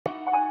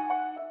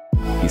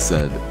He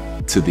said,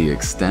 to the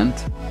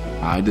extent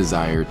I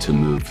desire to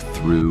move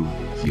through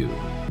you,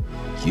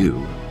 you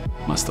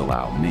must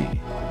allow me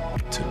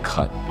to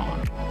cut on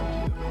you.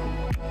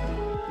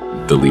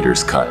 The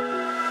Leader's Cut.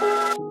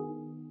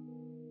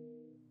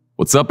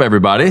 What's up,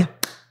 everybody?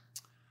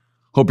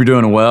 Hope you're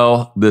doing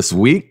well this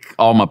week.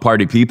 All my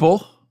party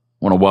people, I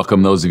want to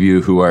welcome those of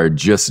you who are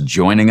just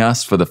joining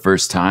us for the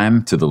first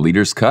time to The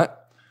Leader's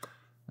Cut.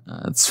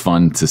 It's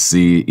fun to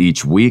see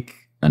each week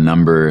a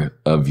number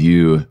of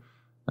you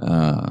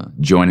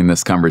joining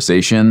this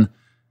conversation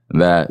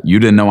that you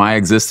didn't know I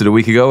existed a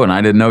week ago, and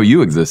I didn't know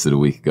you existed a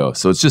week ago.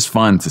 So it's just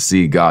fun to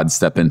see God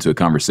step into a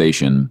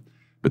conversation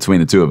between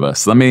the two of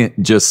us. Let me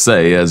just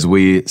say, as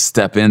we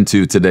step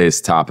into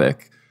today's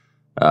topic,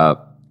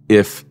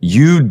 if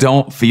you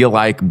don't feel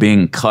like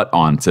being cut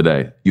on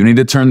today, you need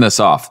to turn this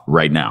off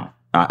right now.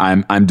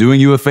 I'm doing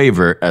you a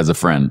favor as a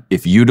friend.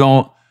 If you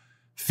don't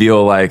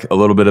feel like a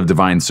little bit of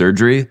divine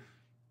surgery,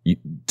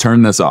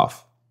 turn this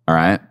off, all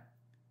right?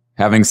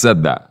 Having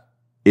said that,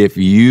 if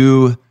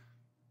you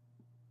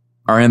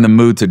are in the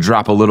mood to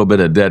drop a little bit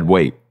of dead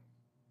weight,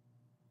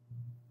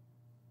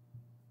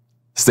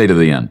 stay to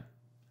the end.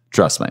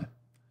 Trust me.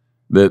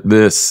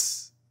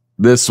 This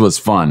was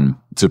fun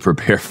to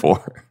prepare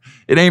for.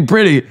 It ain't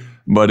pretty,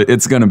 but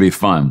it's going to be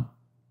fun.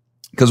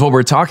 Because what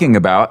we're talking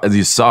about, as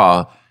you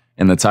saw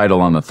in the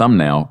title on the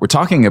thumbnail, we're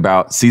talking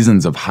about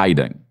seasons of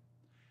hiding.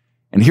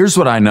 And here's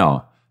what I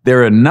know.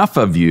 There are enough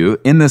of you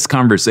in this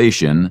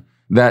conversation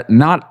that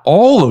not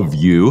all of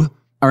you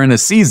are in a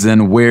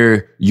season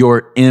where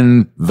you're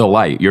in the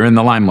light, you're in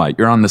the limelight,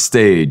 you're on the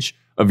stage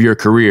of your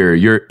career,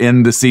 you're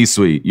in the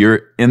C-suite,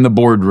 you're in the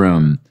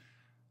boardroom.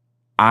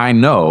 I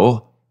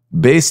know,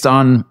 based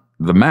on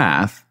the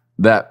math,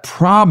 that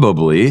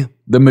probably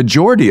the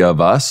majority of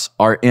us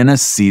are in a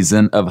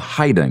season of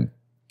hiding.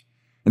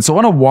 And so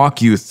I want to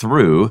walk you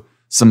through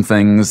some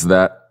things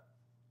that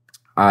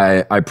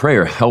I pray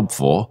are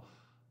helpful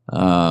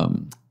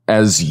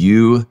as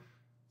you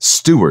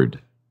steward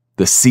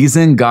the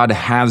season God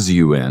has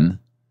you in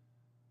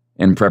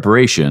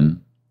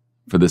preparation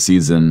for the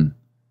season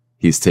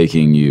He's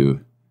taking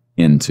you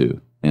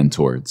into and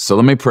towards. So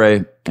let me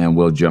pray and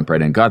we'll jump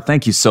right in. God,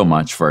 thank you so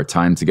much for our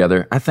time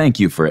together. I thank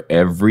you for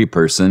every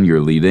person you're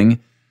leading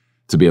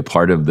to be a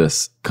part of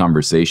this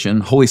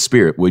conversation. Holy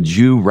Spirit, would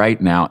you right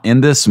now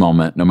in this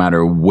moment, no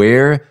matter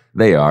where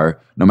they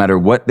are, no matter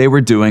what they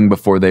were doing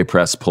before they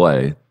press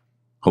play,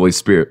 Holy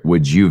Spirit,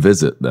 would you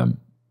visit them?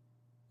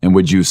 And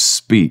would you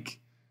speak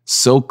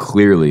so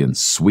clearly and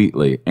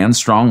sweetly and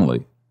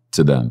strongly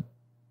to them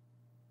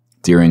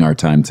during our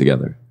time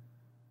together?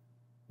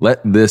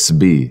 Let this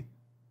be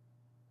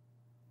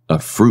a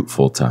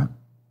fruitful time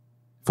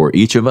for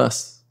each of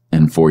us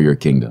and for your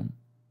kingdom.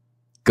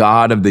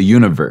 God of the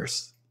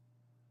universe,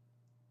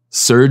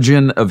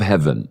 surgeon of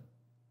heaven,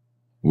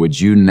 would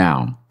you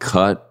now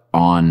cut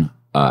on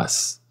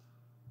us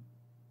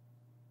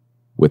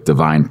with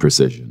divine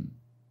precision?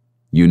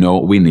 You know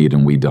what we need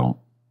and we don't.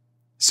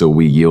 So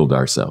we yield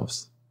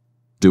ourselves.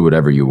 Do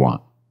whatever you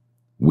want.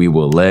 We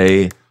will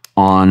lay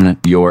on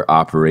your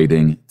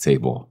operating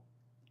table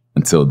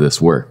until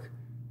this work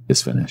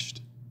is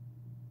finished.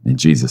 In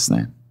Jesus'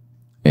 name,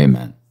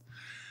 amen.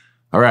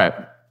 All right.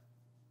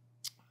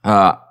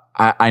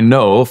 I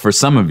know for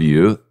some of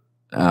you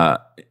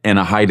in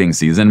a hiding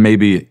season,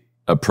 maybe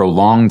a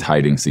prolonged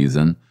hiding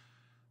season,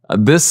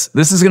 this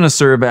is going to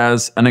serve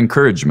as an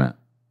encouragement.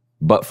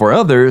 But for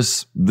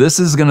others, this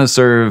is going to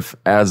serve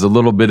as a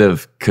little bit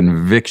of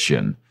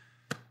conviction.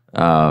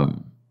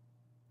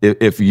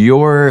 If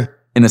you're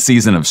in a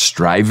season of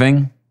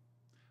striving,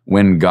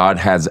 when God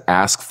has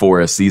asked for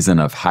a season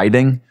of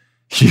hiding,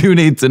 you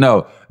need to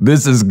know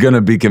this is going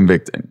to be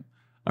convicting.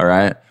 All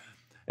right.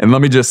 And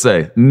let me just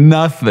say,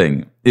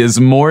 nothing is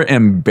more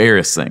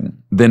embarrassing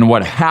than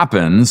what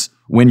happens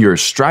when you're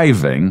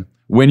striving,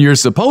 when you're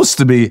supposed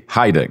to be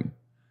hiding.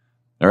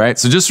 All right.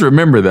 So just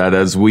remember that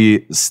as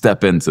we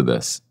step into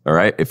this. All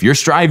right. If you're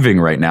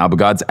striving right now, but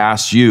God's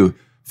asked you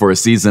for a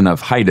season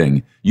of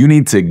hiding, you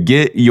need to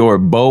get your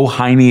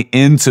bow-hiney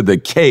into the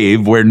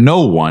cave where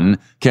no one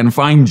can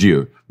find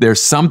you.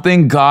 There's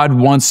something God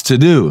wants to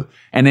do.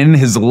 And in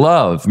his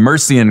love,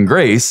 mercy, and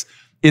grace,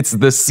 it's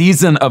the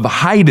season of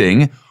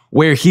hiding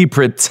where he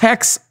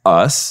protects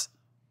us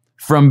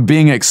from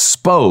being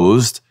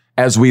exposed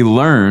as we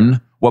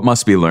learn what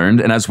must be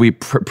learned and as we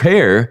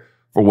prepare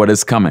for what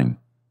is coming.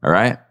 All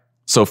right.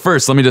 So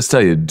first, let me just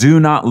tell you, do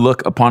not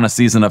look upon a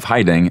season of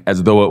hiding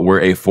as though it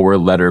were a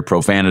 4-letter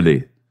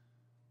profanity.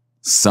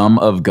 Some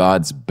of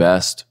God's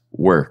best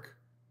work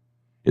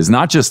is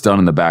not just done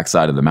in the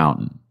backside of the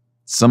mountain.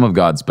 Some of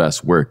God's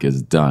best work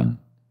is done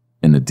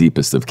in the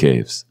deepest of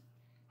caves.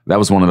 That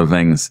was one of the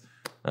things,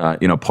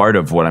 part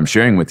of what I'm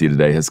sharing with you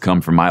today has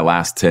come from my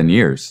last 10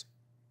 years.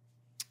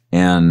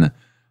 And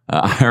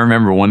I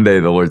remember one day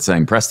the Lord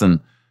saying,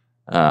 Preston,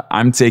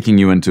 I'm taking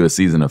you into a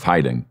season of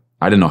hiding.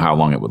 I didn't know how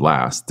long it would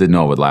last. Didn't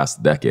know it would last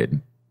a decade.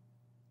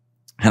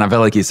 And I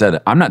felt like he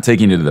said, I'm not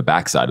taking you to the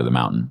backside of the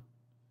mountain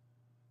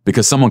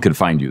because someone could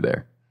find you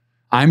there.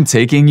 I'm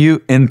taking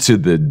you into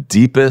the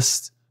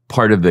deepest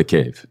part of the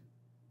cave.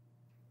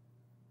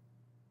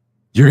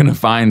 You're going to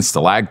find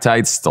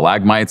stalactites,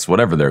 stalagmites,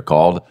 whatever they're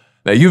called,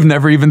 that you've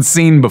never even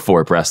seen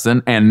before,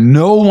 Preston, and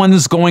no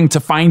one's going to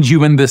find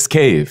you in this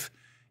cave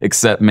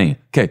except me.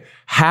 Okay,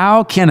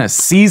 how can a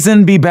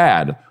season be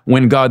bad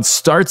when God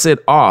starts it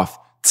off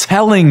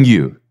telling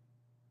you,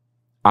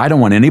 I don't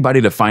want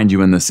anybody to find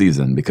you in this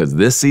season, because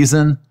this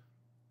season,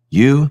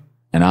 you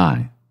and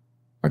I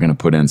are going to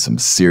put in some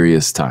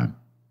serious time,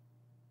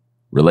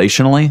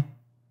 relationally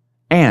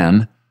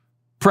and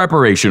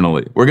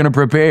preparationally. We're going to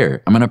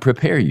prepare. I'm going to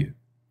prepare you.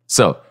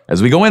 So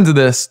as we go into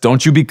this,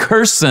 don't you be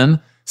cursing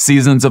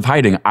seasons of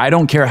hiding. I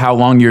don't care how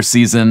long your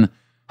season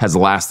has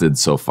lasted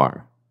so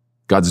far.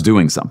 God's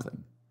doing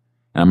something.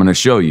 And I'm going to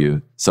show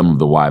you some of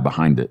the why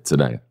behind it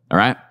today. All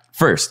right?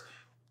 First,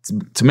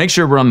 to make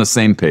sure we're on the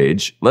same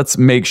page, let's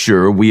make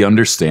sure we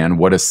understand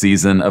what a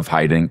season of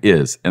hiding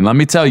is. And let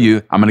me tell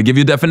you, I'm going to give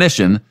you a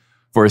definition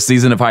for a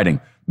season of hiding.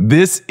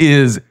 This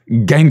is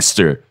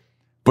gangster,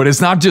 but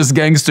it's not just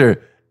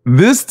gangster.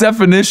 This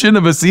definition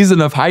of a season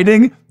of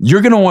hiding,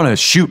 you're going to want to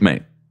shoot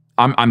me.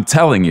 I'm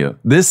telling you,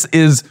 this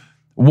is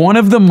one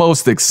of the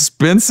most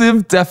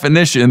expensive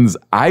definitions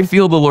I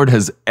feel the Lord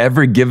has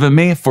ever given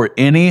me for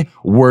any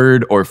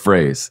word or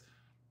phrase.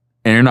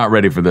 And you're not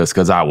ready for this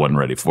because I wasn't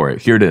ready for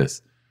it. Here it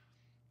is.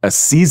 A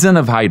season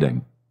of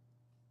hiding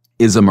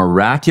is a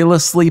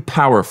miraculously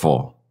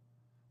powerful,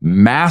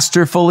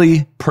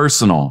 masterfully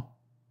personal,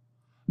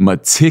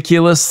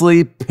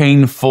 meticulously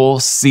painful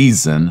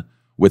season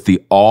with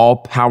the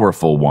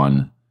all-powerful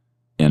one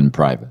in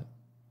private.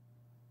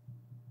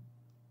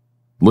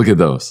 Look at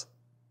those.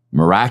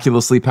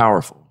 Miraculously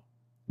powerful,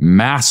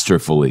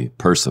 masterfully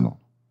personal,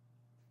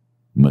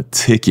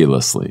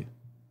 meticulously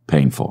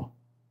painful.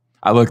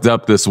 I looked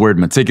up this word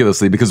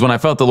meticulously because when I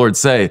felt the Lord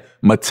say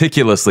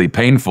meticulously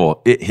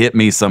painful, it hit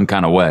me some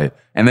kind of way.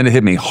 And then it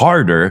hit me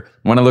harder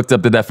when I looked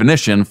up the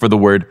definition for the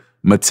word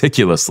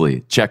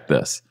meticulously. Check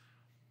this.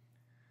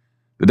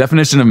 The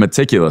definition of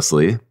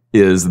meticulously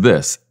is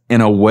this: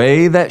 in a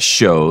way that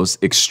shows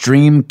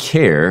extreme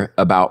care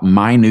about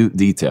minute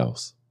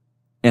details,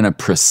 in a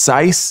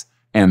precise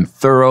and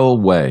thorough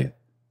way,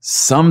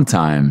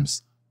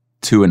 sometimes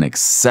to an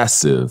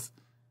excessive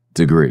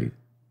degree.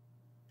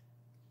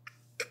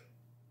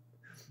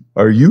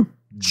 Are you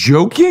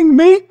joking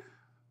me?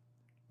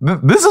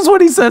 This is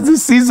what he says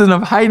this season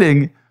of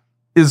hiding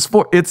is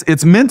for.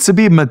 It's meant to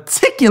be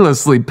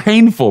meticulously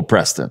painful,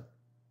 Preston.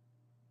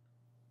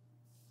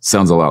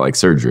 Sounds a lot like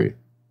surgery,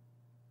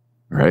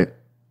 right?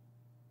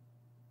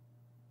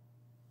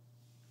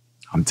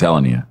 I'm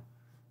telling you,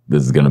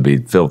 this is going to be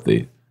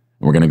filthy.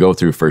 We're going to go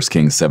through 1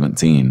 Kings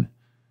 17,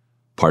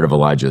 part of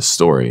Elijah's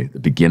story, the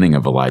beginning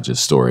of Elijah's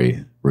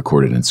story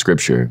recorded in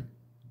Scripture.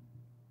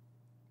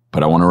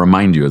 But I want to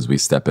remind you as we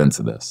step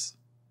into this,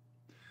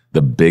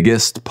 the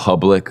biggest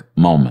public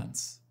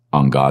moments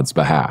on God's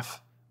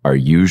behalf are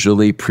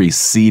usually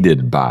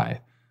preceded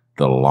by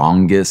the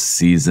longest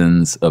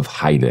seasons of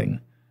hiding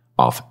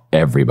off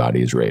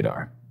everybody's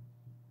radar.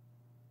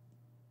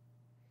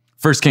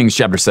 1 Kings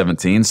chapter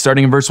 17,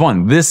 starting in verse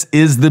 1. This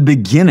is the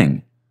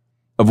beginning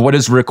of what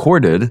is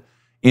recorded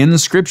in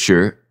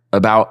Scripture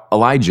about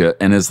Elijah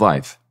and his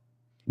life.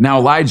 Now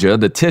Elijah,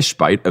 the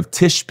Tishbite of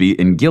Tishbe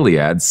in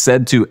Gilead,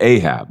 said to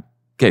Ahab,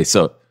 okay,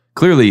 so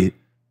clearly,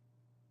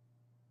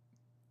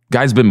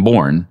 guy's been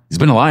born. He's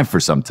been alive for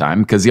some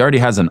time because he already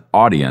has an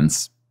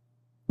audience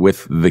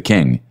with the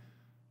king.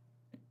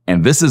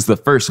 And this is the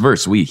first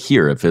verse we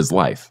hear of his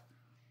life.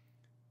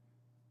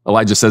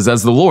 Elijah says,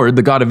 as the Lord,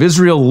 the God of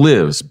Israel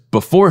lives,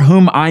 before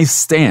whom I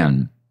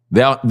stand,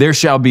 there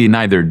shall be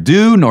neither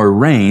dew nor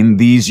rain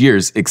these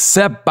years,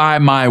 except by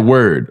my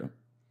word.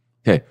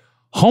 Okay,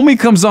 homie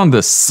comes on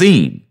the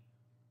scene,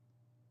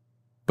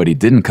 but he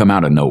didn't come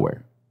out of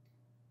nowhere.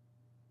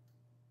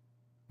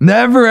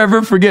 Never,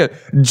 ever forget,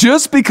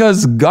 just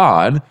because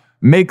God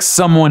makes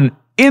someone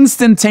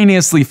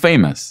instantaneously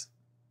famous,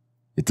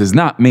 it does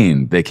not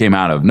mean they came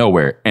out of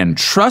nowhere. And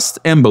trust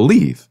and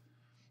believe,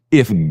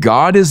 if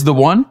God is the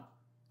one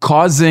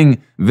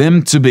causing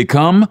them to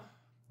become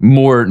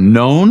more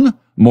known,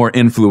 more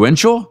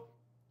influential,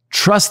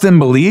 trust and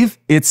believe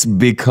it's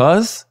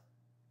because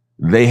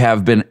they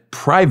have been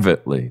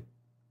privately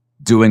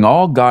doing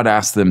all God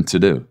asked them to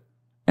do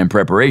in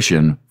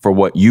preparation for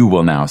what you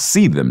will now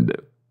see them do.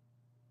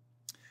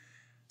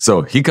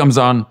 So he comes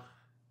on,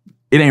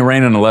 it ain't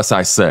raining unless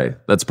I say.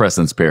 That's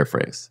Preston's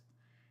paraphrase.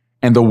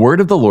 And the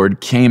word of the Lord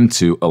came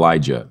to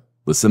Elijah.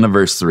 Listen to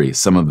verse 3,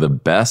 some of the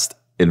best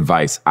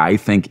advice I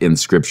think in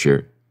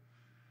Scripture.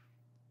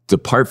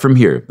 Depart from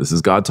here. This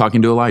is God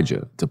talking to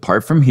Elijah.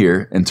 Depart from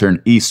here and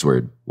turn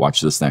eastward.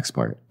 Watch this next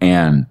part.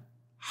 And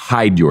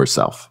hide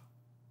yourself.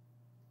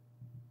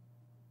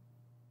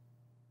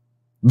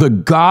 The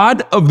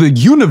God of the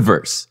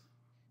universe,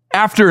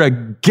 after a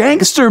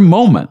gangster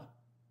moment,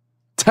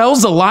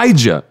 tells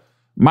Elijah,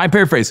 my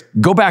paraphrase,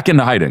 go back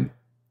into hiding.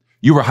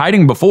 You were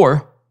hiding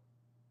before.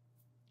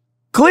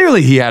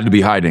 Clearly he had to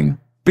be hiding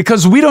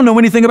because we don't know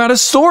anything about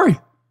his story.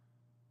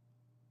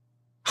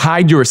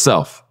 Hide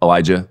yourself,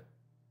 Elijah.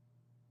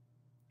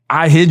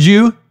 I hid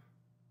you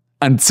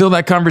until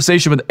that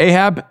conversation with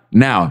Ahab,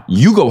 now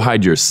you go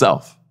hide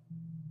yourself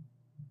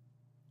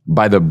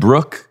by the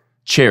brook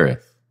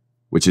Cherith,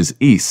 which is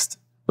east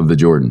of the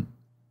Jordan.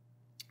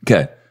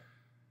 Okay,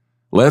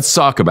 let's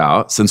talk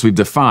about, since we've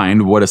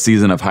defined what a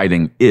season of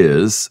hiding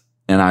is,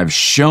 and I've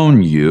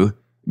shown you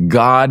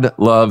God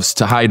loves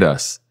to hide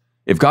us.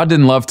 If God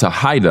didn't love to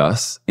hide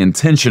us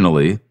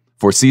intentionally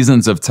for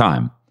seasons of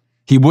time,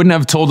 he wouldn't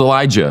have told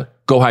Elijah,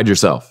 go hide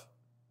yourself.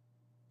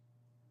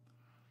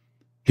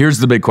 Here's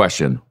the big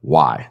question.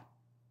 Why?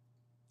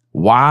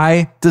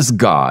 Why does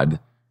God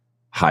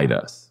hide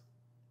us?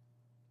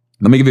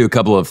 Let me give you a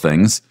couple of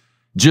things,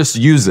 just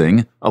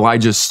using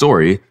Elijah's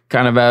story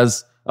kind of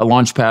as a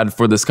launch pad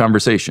for this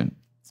conversation.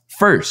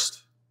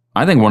 First,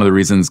 I think one of the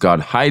reasons God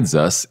hides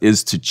us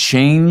is to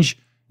change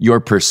your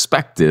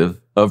perspective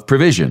of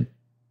provision.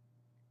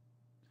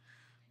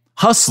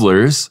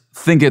 Hustlers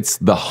think it's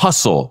the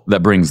hustle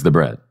that brings the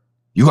bread.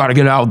 You got to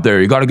get out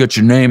there. You got to get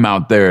your name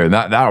out there.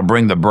 That'll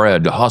bring the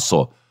bread, to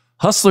hustle.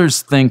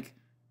 Hustlers think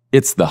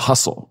it's the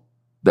hustle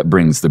that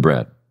brings the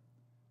bread.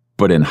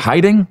 But in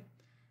hiding,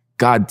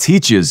 God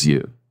teaches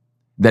you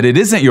that it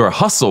isn't your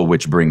hustle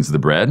which brings the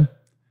bread.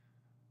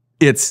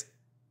 It's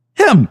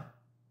him.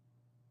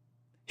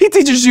 He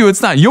teaches you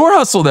it's not your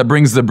hustle that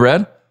brings the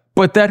bread,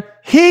 but that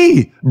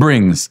he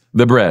brings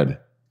the bread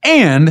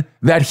and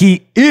that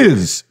he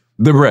is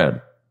the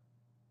bread.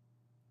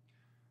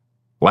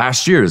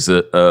 Last year is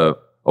a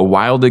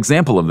wild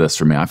example of this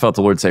for me. I felt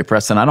the Lord say,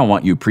 Preston, I don't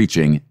want you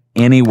preaching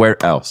anywhere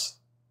else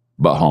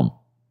but home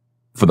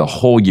for the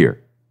whole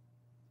year.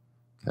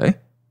 Okay.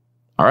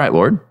 All right,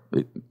 Lord.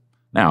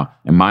 Now,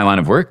 in my line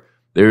of work,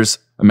 there's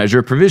a measure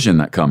of provision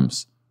that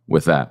comes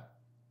with that.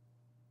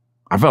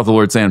 I felt the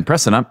Lord saying,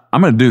 Preston,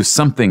 I'm going to do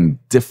something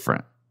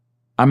different.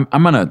 I'm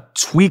going to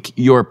tweak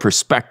your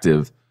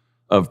perspective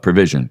of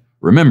provision.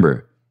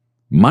 Remember,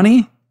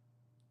 money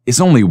is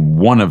only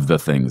one of the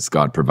things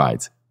God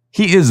provides.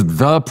 He is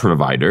the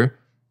provider,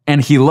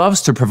 and he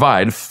loves to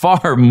provide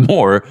far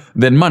more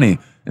than money.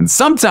 And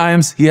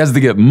sometimes he has to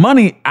get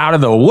money out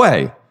of the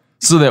way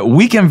so that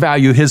we can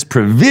value his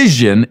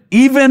provision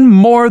even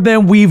more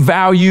than we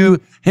value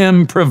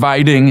him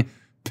providing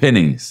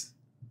pennies.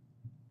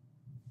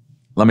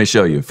 Let me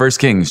show you. 1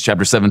 Kings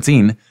chapter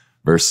 17,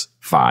 verse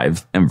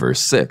 5 and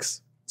verse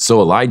 6.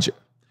 So Elijah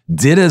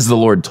did as the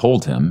Lord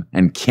told him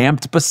and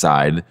camped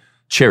beside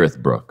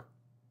Cherith Brook,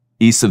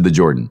 east of the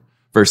Jordan.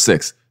 Verse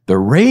 6, the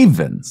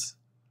ravens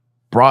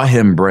brought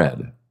him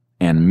bread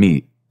and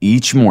meat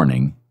each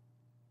morning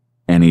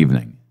and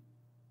evening,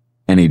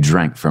 and he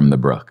drank from the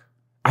brook.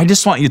 I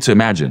just want you to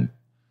imagine.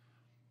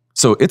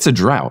 So it's a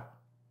drought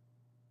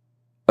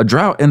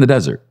in the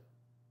desert.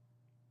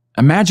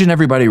 Imagine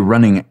everybody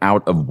running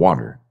out of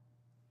water.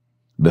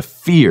 The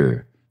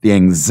fear, the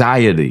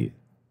anxiety,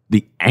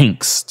 the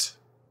angst.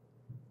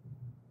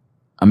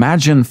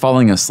 Imagine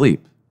falling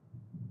asleep,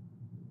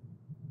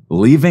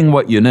 leaving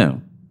what you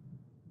knew,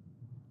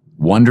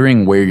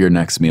 wondering where your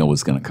next meal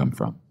was going to come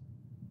from.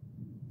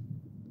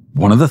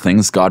 One of the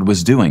things God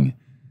was doing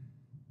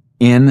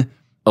in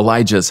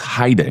Elijah's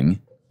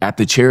hiding at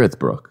the Cherith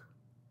Brook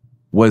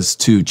was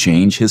to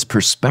change his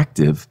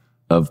perspective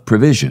of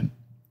provision.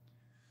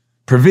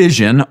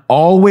 Provision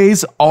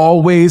always,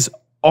 always,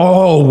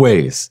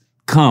 always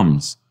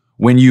comes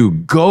when you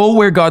go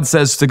where God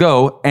says to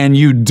go and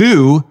you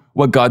do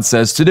what God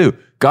says to do.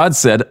 God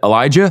said,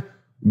 Elijah,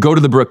 go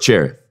to the brook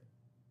Cherith.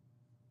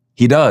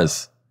 He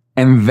does.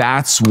 And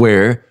that's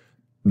where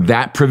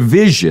that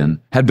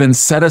provision had been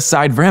set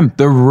aside for him.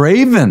 The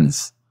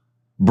ravens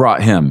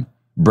brought him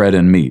bread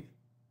and meat,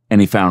 and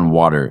he found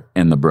water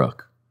in the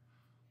brook.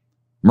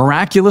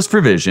 Miraculous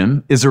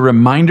provision is a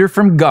reminder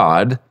from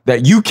God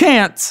that you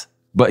can't,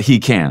 but he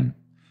can.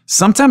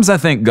 Sometimes I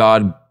think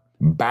God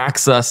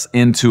backs us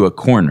into a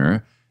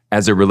corner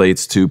as it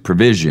relates to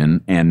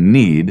provision and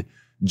need,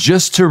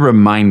 just to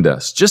remind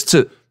us, just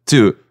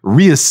to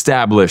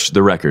reestablish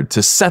the record,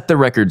 to set the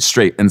record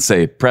straight and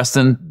say,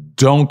 Preston,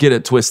 don't get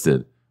it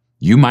twisted.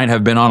 You might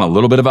have been on a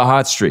little bit of a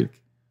hot streak,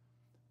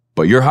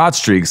 but your hot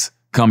streaks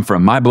come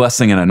from my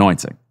blessing and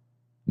anointing,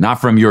 not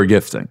from your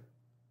gifting.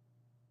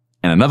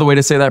 And another way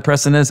to say that,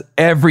 Preston, is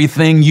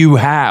everything you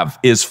have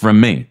is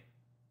from me.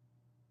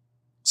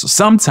 So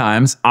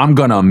sometimes I'm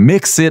going to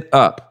mix it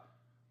up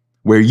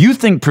where you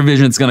think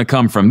provision is going to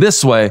come from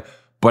this way,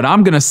 but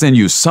I'm going to send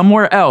you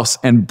somewhere else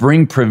and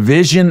bring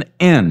provision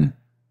in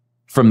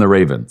from the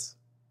ravens.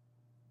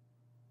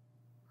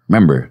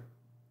 Remember,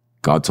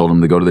 God told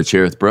him to go to the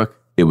Cherith Brook.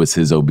 It was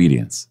his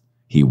obedience.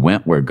 He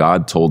went where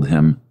God told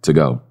him to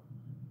go.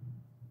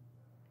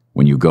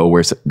 When you go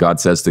where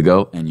God says to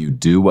go and you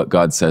do what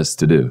God says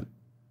to do,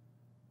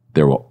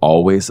 there will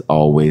always,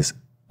 always,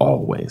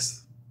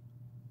 always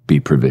be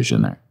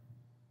provision there.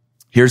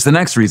 Here's the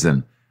next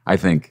reason I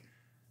think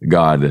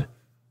God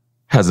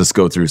has us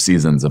go through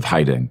seasons of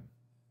hiding.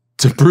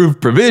 To prove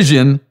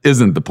provision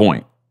isn't the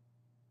point.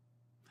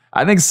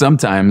 I think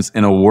sometimes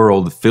in a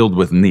world filled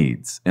with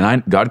needs,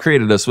 and God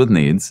created us with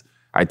needs,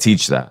 I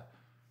teach that.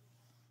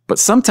 But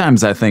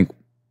sometimes I think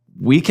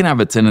we can have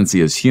a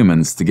tendency as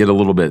humans to get a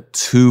little bit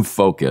too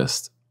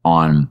focused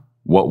on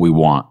what we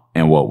want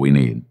and what we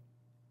need.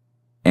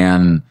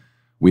 And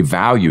we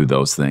value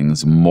those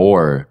things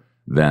more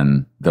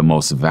than the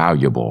most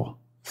valuable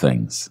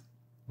things,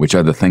 which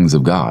are the things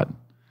of God.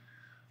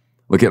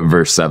 Look at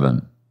verse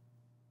 7.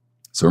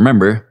 So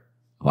remember,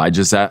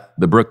 Elijah's at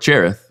the brook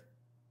Cherith.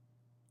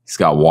 He's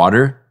got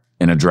water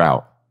in a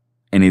drought,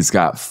 and he's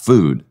got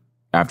food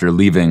after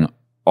leaving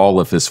all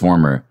of his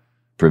former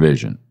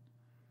provision.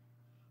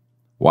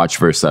 Watch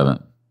verse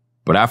 7.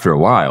 But after a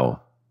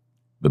while,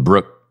 the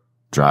brook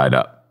dried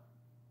up,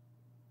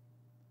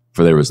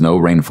 for there was no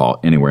rainfall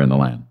anywhere in the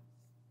land.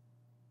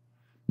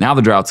 Now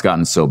the drought's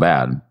gotten so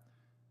bad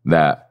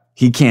that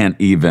he can't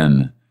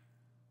even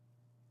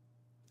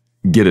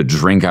get a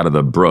drink out of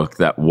the brook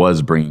that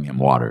was bringing him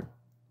water.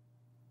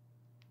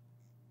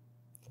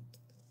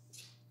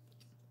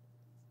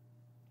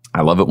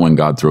 I love it when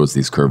God throws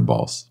these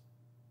curveballs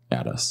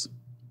at us.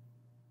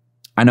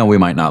 I know we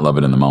might not love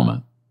it in the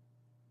moment.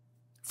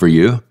 For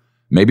you,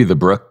 maybe the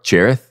brook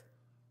Cherith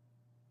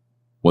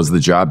was the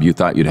job you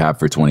thought you'd have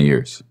for 20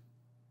 years.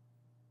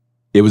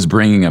 It was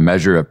bringing a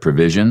measure of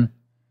provision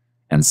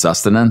and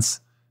sustenance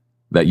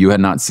that you had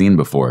not seen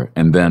before.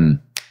 And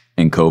then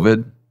in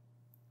COVID,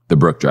 the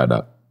brook dried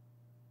up.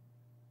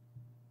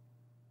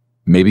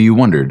 Maybe you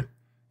wondered,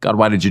 God,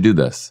 why did you do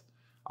this?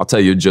 I'll tell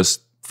you,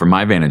 just from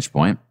my vantage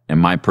point and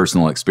my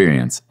personal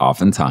experience,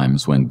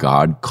 oftentimes when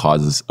God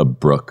causes a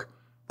brook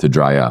to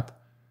dry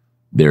up,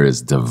 there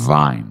is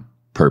divine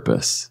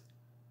purpose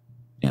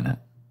in it.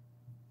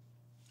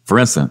 For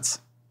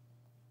instance,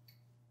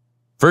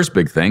 first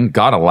big thing,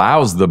 God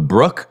allows the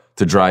brook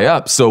to dry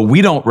up so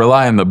we don't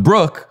rely on the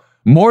brook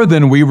more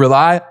than we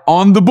rely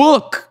on the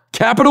book.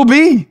 Capital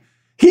B.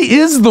 He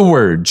is the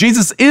Word.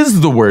 Jesus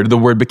is the Word. The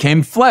Word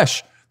became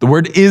flesh. The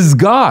Word is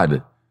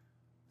God.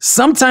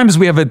 Sometimes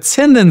we have a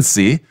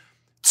tendency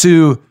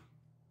to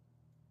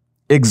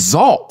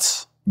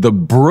exalt the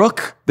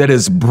brook that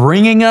is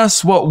bringing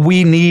us what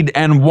we need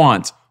and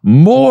want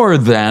more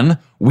than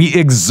we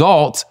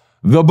exalt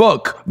the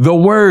book, the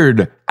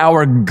Word,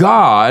 our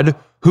God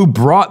who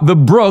brought the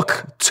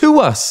brook to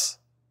us.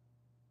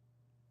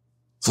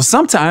 So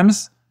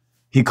sometimes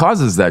he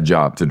causes that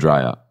job to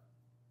dry up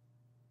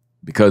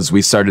because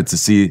we started to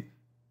see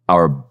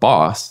our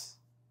boss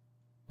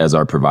as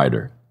our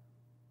provider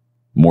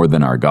more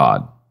than our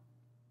God.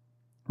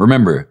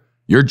 Remember,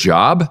 your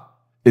job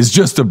is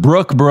just a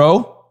brook,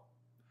 bro.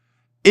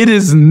 It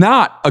is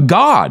not a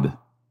God.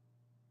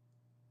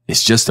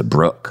 It's just a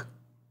brook.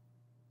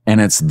 And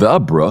it's the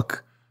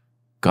brook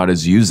God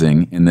is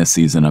using in this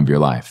season of your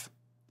life.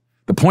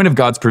 The point of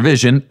God's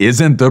provision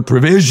isn't the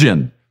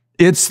provision.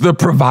 It's the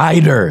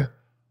provider.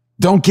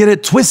 Don't get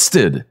it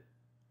twisted.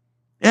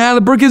 Yeah,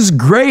 the brook is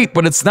great,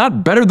 but it's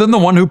not better than the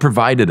one who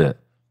provided it.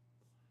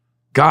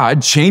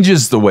 God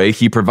changes the way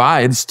he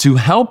provides to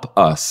help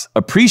us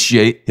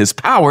appreciate his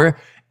power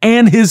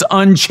and his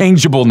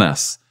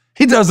unchangeableness.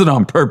 He does it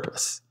on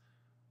purpose.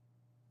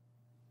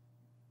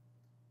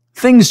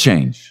 Things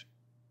change.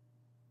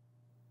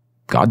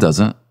 God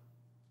doesn't.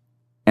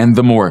 And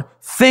the more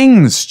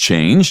things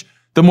change,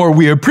 the more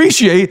we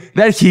appreciate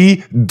that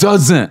he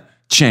doesn't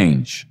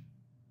change.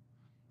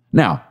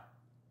 Now,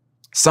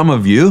 some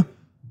of you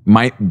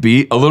might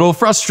be a little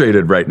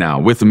frustrated right now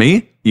with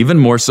me, even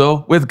more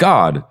so with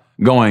God,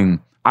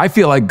 going, I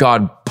feel like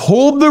God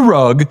pulled the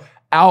rug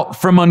out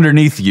from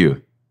underneath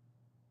you.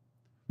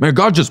 Man,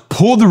 God just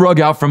pulled the rug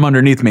out from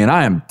underneath me, and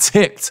I am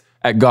ticked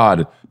at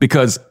God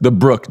because the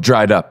brook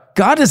dried up.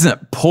 God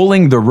isn't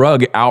pulling the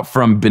rug out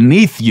from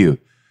beneath you.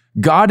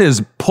 God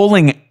is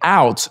pulling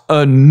out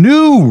a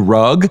new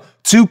rug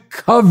to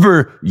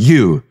cover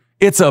you.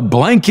 It's a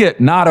blanket,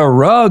 not a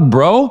rug,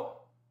 bro.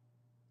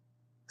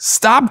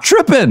 Stop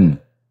tripping.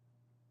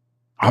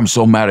 I'm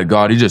so mad at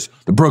God.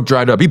 The brook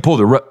dried up. He pulled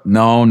the rug.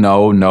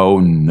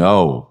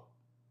 No.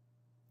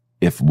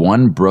 If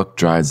one brook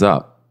dries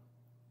up,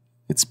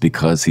 it's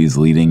because he's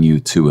leading you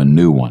to a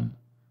new one,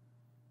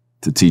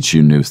 to teach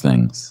you new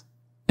things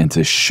and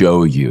to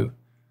show you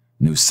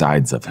new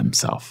sides of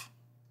himself.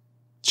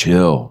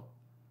 Chill.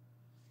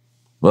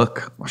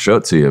 Look, I'll show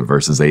it to you,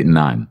 verses 8 and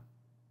 9.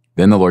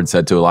 Then the Lord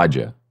said to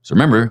Elijah, so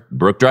remember, the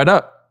brook dried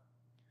up.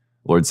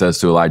 The Lord says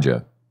to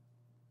Elijah,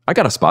 I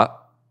got a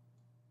spot.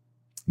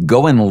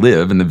 Go and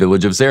live in the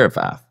village of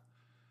Zarephath,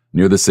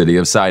 near the city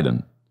of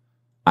Sidon.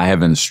 I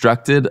have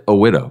instructed a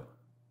widow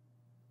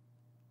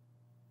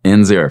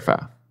in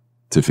Zarephath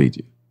to feed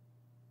you.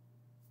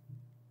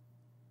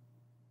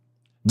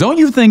 Don't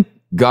you think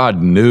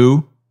God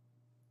knew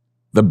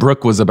the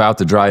brook was about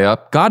to dry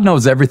up? God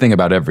knows everything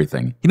about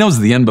everything. He knows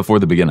the end before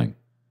the beginning.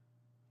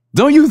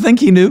 Don't you think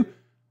he knew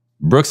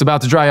brook's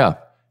about to dry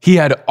up? He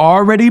had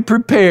already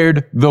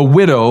prepared the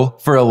widow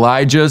for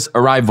Elijah's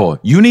arrival.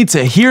 You need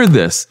to hear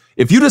this.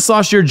 If you just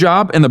lost your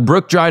job and the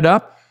brook dried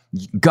up,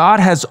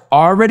 God has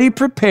already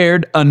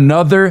prepared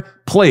another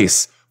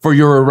place for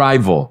your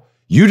arrival.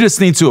 You just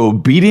need to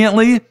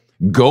obediently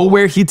go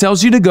where he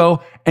tells you to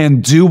go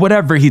and do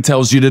whatever he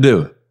tells you to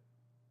do.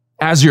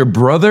 As your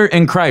brother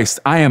in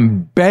Christ, I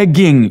am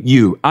begging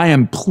you, I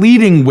am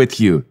pleading with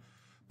you,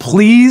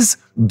 please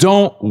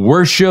don't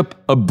worship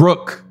a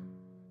brook.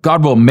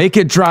 God will make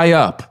it dry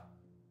up.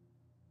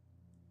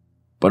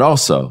 But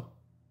also,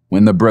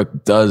 when the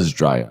brook does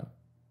dry up,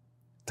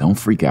 don't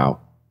freak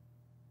out.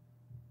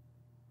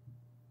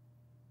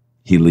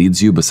 He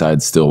leads you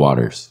beside still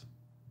waters,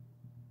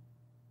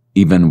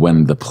 even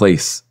when the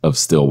place of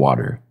still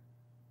water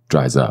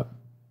dries up.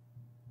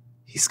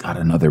 He's got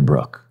another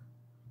brook.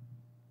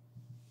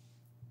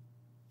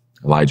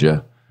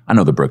 Elijah, I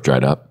know the brook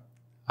dried up.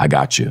 I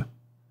got you.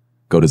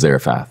 Go to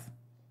Zarephath.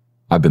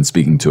 I've been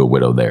speaking to a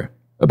widow there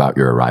about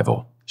your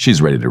arrival.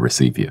 She's ready to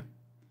receive you.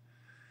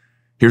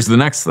 Here's the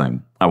next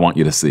thing I want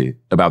you to see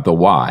about the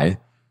why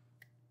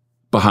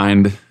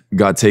behind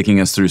God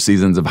taking us through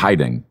seasons of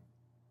hiding.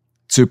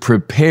 To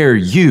prepare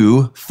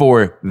you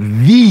for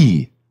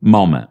the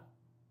moment.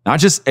 Not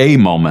just a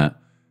moment,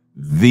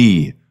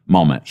 the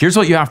moment. Here's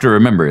what you have to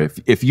remember.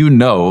 If you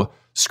know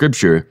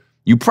Scripture,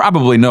 you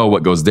probably know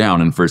what goes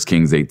down in 1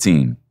 Kings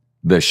 18.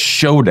 The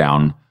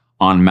showdown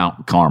on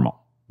Mount Carmel.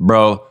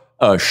 Bro,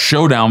 a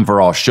showdown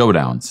for all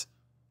showdowns.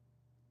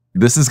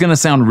 This is going to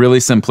sound really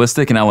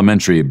simplistic and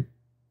elementary,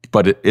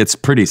 but it's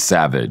pretty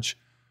savage.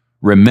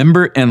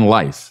 Remember in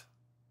life,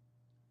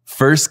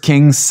 1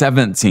 Kings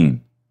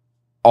 17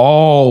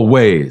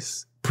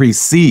 always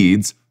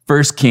precedes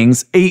 1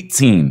 Kings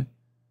 18.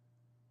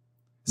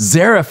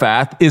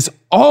 Zarephath is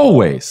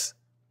always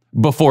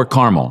before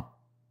Carmel.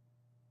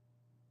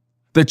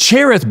 The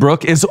Cherith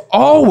Brook is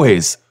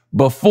always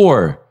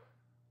before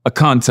a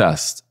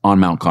contest on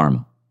Mount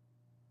Carmel.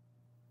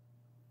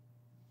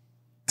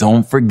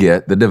 Don't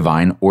forget the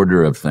divine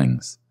order of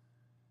things.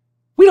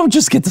 We don't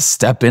just get to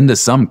step into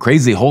some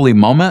crazy holy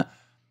moment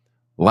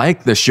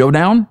like the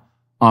showdown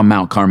on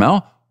Mount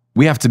Carmel.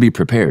 We have to be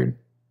prepared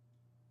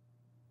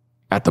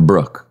at the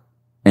brook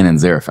and in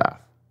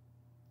Zarephath.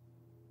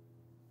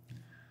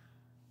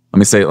 Let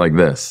me say it like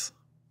this.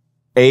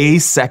 A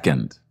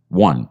second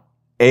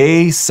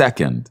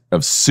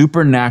of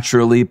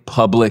supernaturally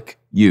public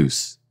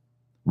use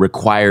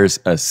requires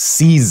a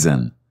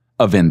season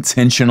of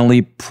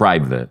intentionally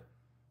private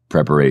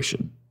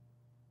preparation.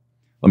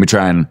 Let me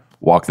try and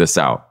walk this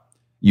out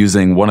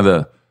using one of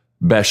the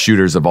best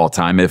shooters of all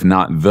time, if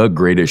not the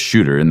greatest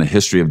shooter in the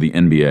history of the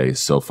NBA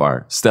so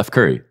far, Steph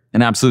Curry,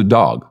 an absolute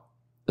dog,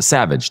 a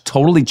savage,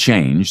 totally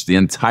changed the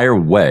entire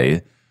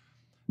way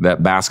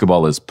that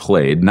basketball is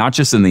played, not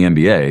just in the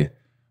NBA,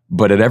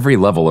 but at every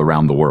level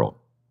around the world.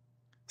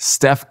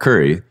 Steph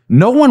Curry,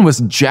 no one was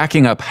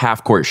jacking up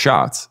half-court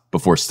shots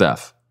before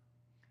Steph.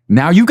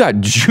 Now you got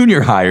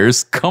junior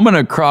hires coming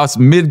across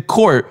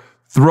mid-court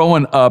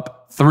throwing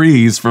up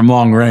threes from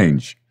long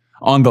range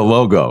on the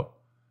logo.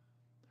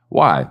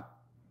 Why?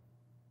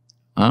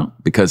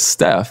 Because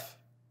Steph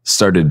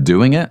started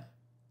doing it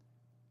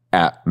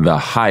at the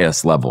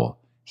highest level.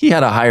 He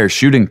had a higher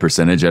shooting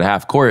percentage at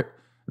half court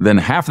than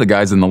half the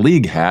guys in the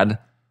league had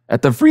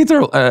at the free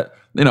throw,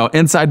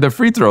 inside the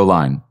free throw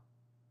line.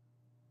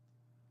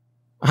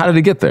 How did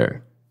he get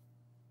there?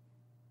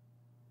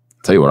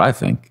 I'll tell you what I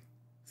think.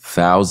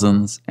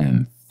 Thousands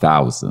and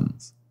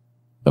thousands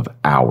of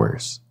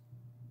hours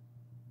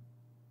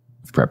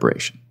of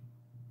preparation.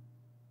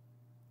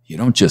 You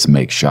don't just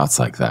make shots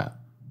like that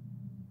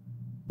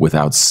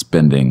without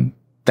spending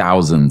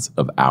thousands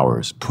of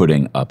hours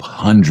putting up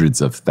hundreds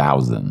of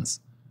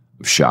thousands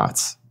of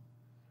shots.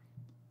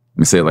 Let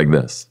me say it like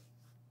this.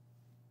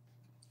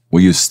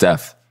 We'll use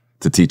Steph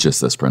to teach us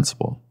this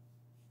principle.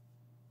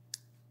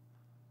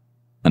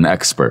 An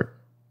expert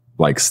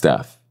like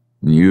Steph,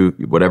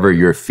 whatever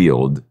your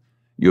field,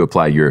 you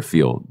apply your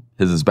field.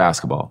 His is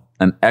basketball.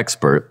 An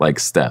expert like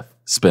Steph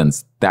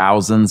spends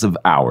thousands of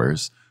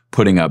hours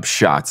putting up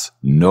shots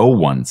no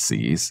one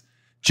sees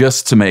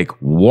just to make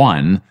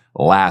one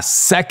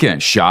last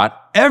second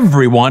shot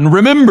everyone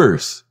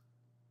remembers.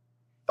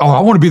 Oh,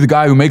 I want to be the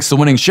guy who makes the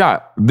winning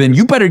shot. Then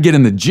you better get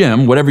in the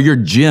gym, whatever your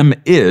gym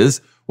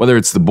is, whether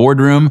it's the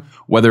boardroom,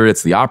 whether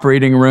it's the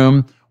operating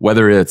room,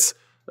 whether it's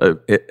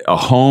a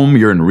home,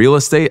 you're in real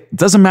estate. It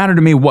doesn't matter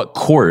to me what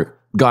court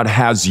God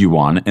has you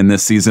on in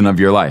this season of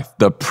your life.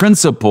 The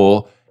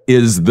principle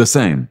is the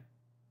same.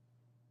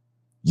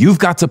 You've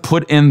got to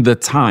put in the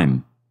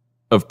time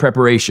of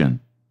preparation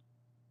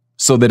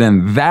so that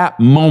in that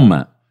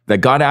moment that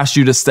God asked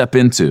you to step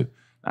into,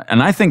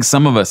 and I think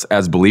some of us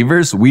as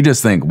believers, we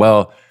just think,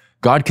 well,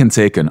 God can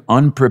take an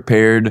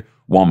unprepared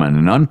woman,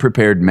 an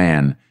unprepared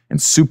man,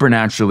 and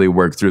supernaturally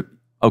work through.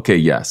 Okay,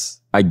 yes,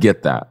 I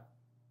get that.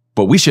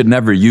 But we should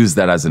never use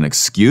that as an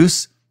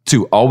excuse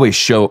to always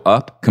show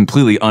up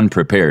completely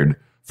unprepared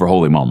for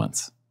holy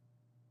moments.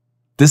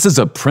 This is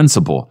a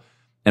principle.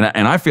 And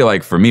I feel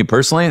like for me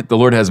personally, the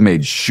Lord has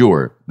made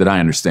sure that I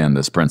understand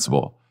this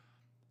principle.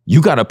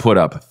 You got to put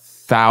up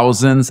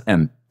thousands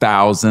and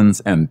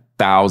thousands and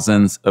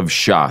thousands of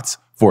shots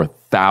for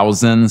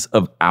thousands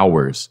of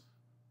hours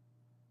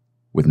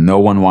with no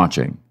one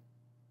watching,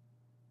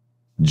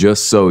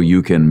 just so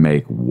you can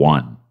make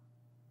one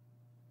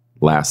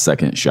last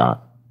second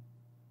shot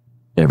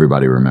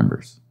everybody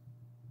remembers.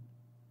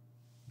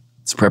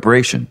 It's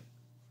preparation.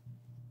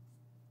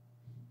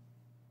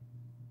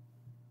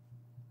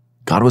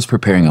 God was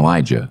preparing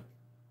Elijah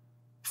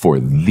for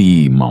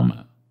the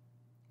moment,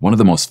 one of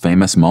the most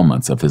famous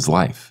moments of his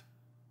life,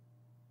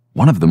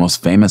 one of the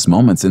most famous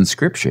moments in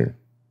Scripture.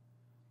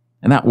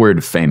 And that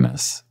word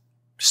famous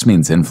just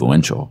means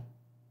influential.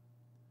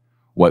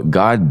 What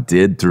God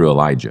did through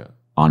Elijah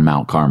on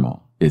Mount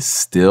Carmel is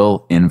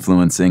still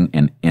influencing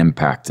and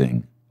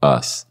impacting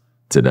us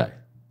today.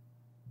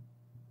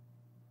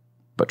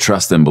 But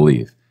trust and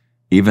believe,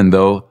 even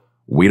though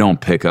we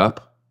don't pick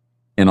up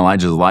in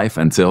Elijah's life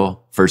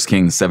until 1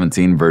 Kings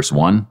 17, verse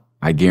 1,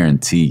 I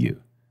guarantee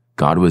you,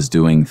 God was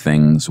doing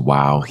things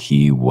while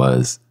he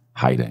was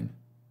hiding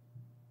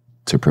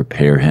to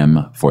prepare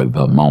him for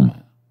the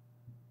moment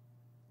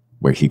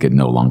where he could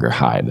no longer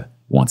hide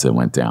once it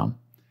went down.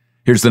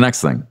 Here's the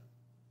next thing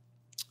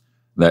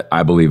that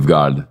I believe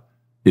God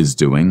is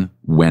doing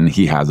when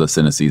he has us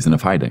in a season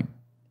of hiding.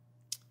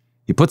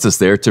 He puts us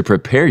there to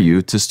prepare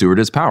you to steward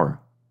his power.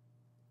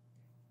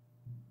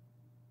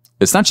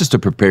 It's not just to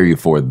prepare you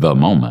for the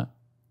moment.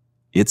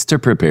 It's to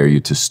prepare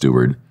you to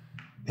steward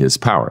his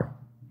power.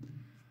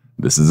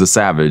 This is a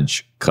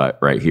savage cut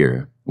right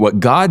here. What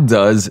God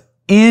does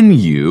in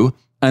you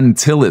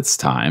until it's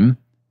time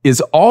is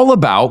all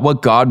about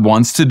what God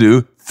wants to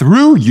do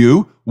through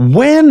you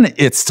when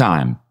it's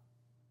time.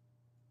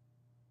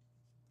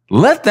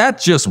 Let that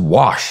just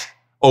wash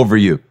over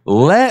you.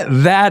 Let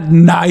that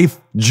knife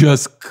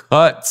just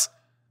cut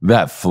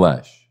that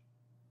flesh.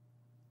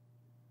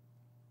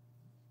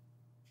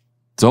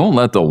 Don't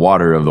let the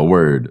water of the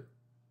word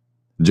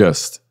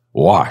just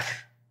wash.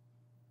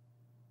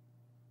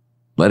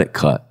 Let it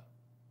cut.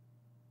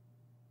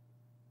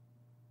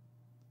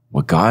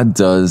 What God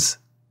does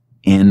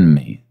in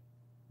me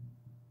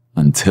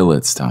until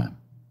it's time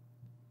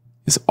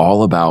is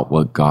all about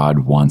what God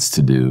wants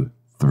to do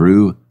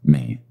through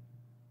me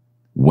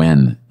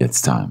when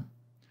it's time.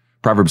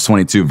 Proverbs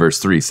 22 verse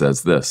 3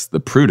 says this, "The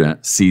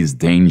prudent sees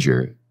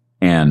danger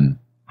and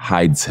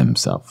hides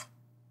himself,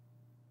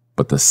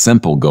 but the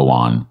simple go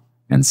on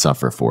and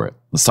suffer for it."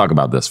 Let's talk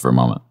about this for a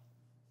moment.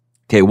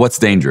 Okay, what's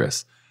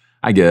dangerous?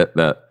 I get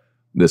that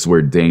this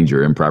word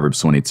danger in Proverbs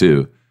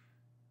 22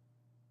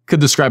 could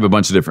describe a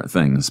bunch of different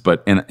things,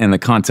 but in the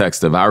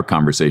context of our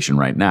conversation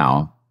right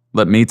now,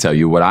 let me tell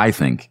you what I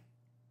think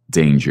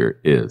danger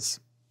is.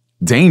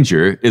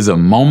 Danger is a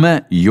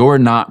moment you're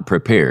not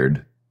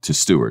prepared to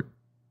steward.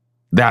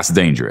 That's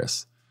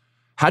dangerous.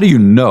 How do you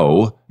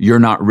know you're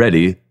not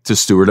ready to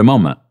steward a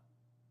moment?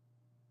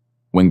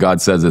 When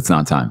God says it's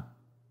not time.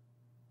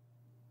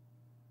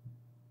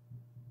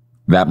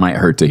 That might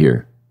hurt to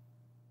hear.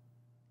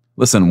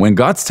 Listen, when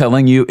God's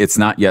telling you it's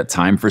not yet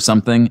time for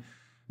something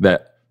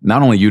that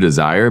not only you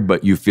desire,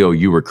 but you feel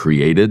you were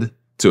created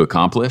to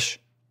accomplish,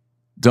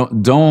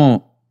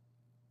 don't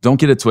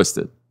get it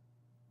twisted.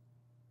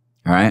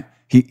 All right?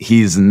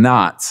 He's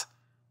not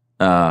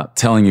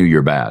telling you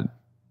you're bad.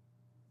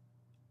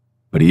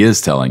 But he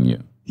is telling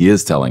you, he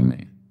is telling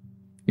me,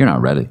 you're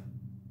not ready.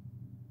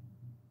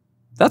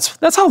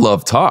 That's how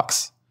love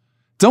talks.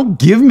 Don't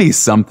give me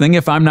something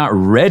if I'm not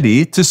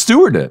ready to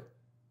steward it.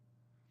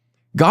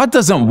 God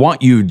doesn't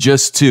want you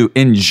just to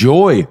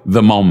enjoy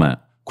the moment,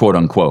 quote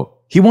unquote.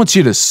 He wants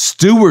you to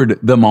steward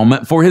the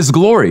moment for his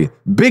glory.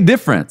 Big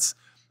difference.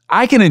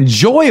 I can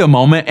enjoy a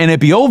moment and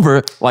it be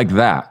over like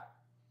that.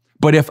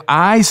 But if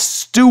I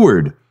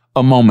steward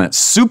a moment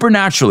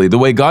supernaturally, the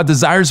way God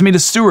desires me to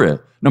steward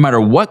it, no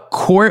matter what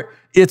court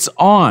it's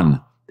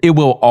on, it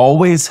will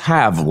always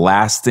have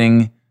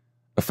lasting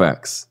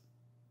effects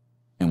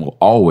and will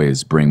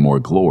always bring more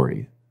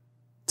glory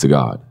to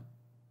God.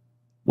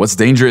 What's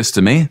dangerous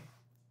to me?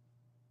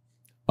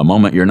 A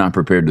moment you're not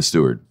prepared to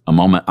steward, a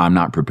moment I'm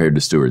not prepared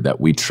to steward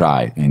that we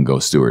try and go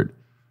steward.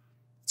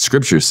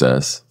 Scripture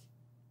says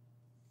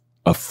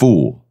a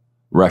fool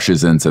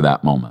rushes into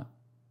that moment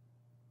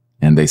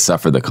and they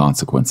suffer the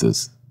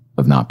consequences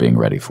of not being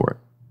ready for it.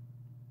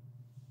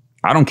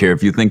 I don't care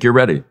if you think you're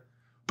ready.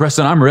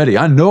 Preston, I'm ready.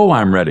 I know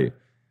I'm ready.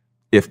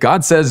 If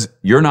God says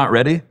you're not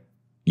ready,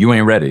 you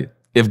ain't ready.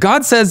 If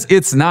God says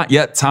it's not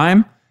yet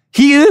time,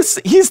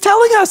 he's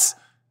telling us,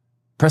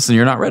 Preston,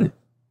 you're not ready.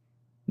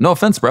 No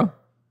offense, bro.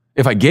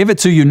 If I gave it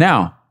to you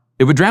now,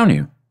 it would drown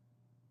you.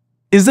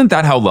 Isn't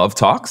that how love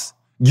talks?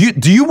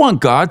 Do you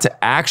want God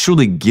to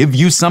actually give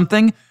you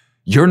something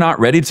you're not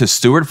ready to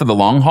steward for the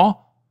long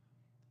haul?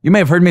 You may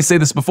have heard me say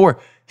this before.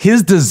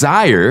 His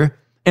desire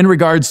in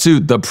regards to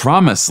the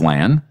promised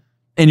land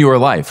in your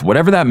life,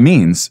 whatever that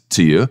means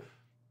to you,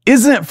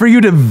 isn't for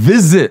you to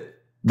visit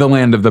the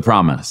land of the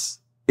promise.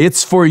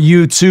 It's for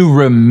you to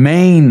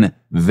remain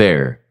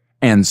there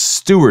and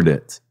steward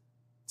it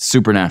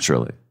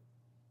supernaturally,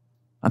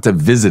 not to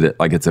visit it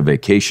like it's a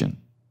vacation.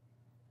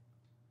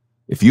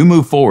 If you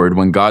move forward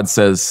when God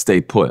says stay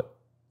put,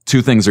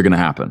 two things are going to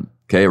happen.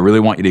 Okay, I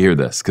really want you to hear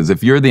this, because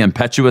if you're the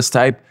impetuous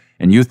type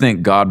and you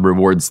think God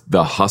rewards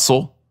the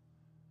hustle,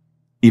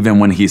 even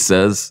when he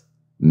says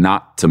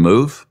not to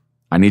move,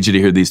 I need you to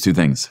hear these two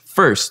things.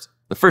 First,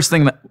 the first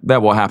thing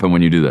that will happen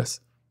when you do this,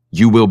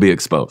 you will be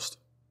exposed.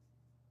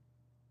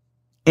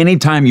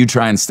 Anytime you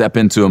try and step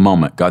into a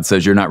moment God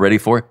says you're not ready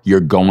for, you're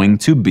going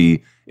to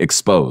be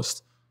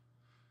exposed.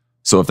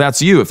 So if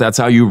that's you, if that's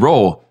how you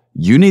roll,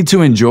 you need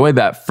to enjoy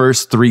that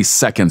first 3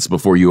 seconds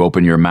before you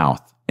open your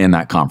mouth in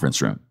that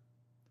conference room.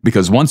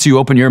 Because once you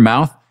open your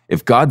mouth,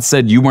 if God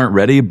said you weren't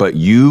ready, but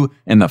you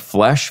in the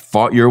flesh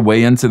fought your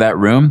way into that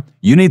room,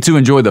 you need to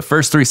enjoy the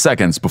first 3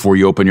 seconds before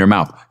you open your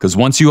mouth. Because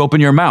once you open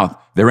your mouth,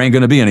 there ain't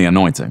going to be any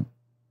anointing.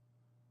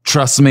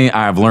 Trust me,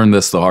 I've learned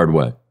this the hard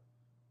way.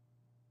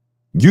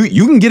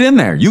 You can get in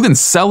there. You can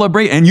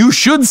celebrate, and you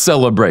should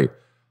celebrate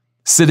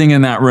sitting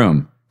in that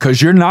room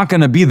because you're not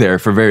going to be there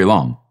for very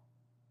long.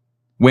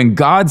 When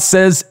God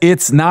says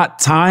it's not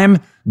time,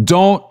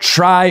 don't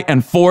try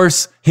and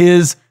force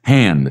his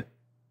hand.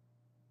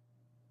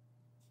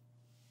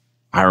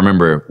 I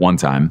remember one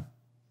time,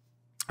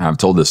 I've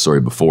told this story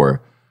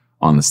before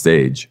on the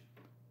stage,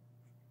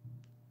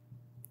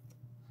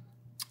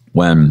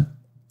 when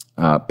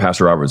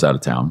Pastor Robert was out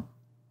of town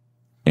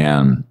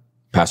and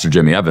Pastor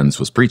Jimmy Evans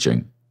was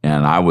preaching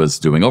and I was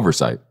doing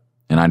oversight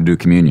and I'd do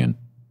communion.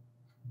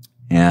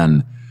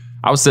 And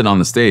I was sitting on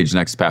the stage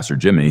next to Pastor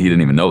Jimmy. He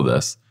didn't even know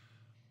this.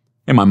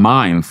 In my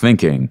mind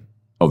thinking,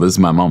 oh, this is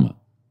my moment.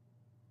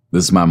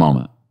 This is my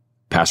moment.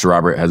 Pastor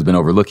Robert has been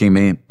overlooking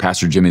me.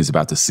 Pastor Jimmy is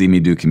about to see me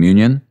do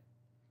communion.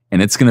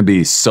 And it's going to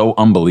be so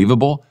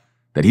unbelievable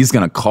that he's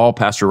going to call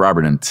Pastor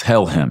Robert and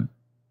tell him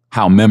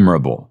how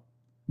memorable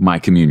my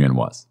communion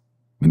was.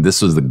 I mean,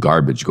 this was the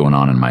garbage going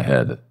on in my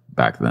head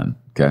back then,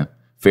 okay?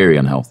 Very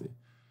unhealthy.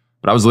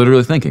 But I was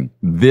literally thinking,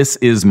 this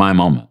is my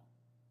moment.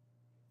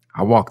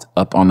 I walked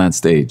up on that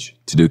stage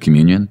to do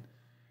communion,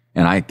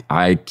 and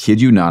I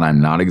kid you not, I'm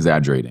not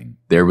exaggerating.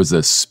 There was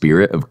a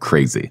spirit of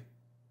crazy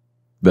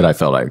that I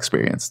felt I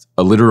experienced.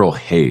 A literal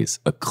haze,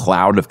 a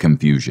cloud of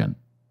confusion,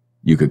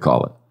 you could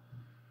call it.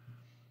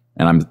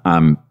 And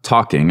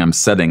I'm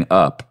setting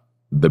up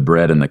the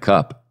bread and the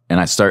cup, and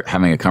I start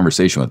having a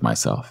conversation with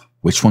myself.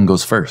 Which one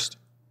goes first?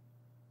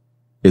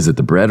 Is it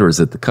the bread or is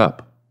it the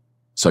cup?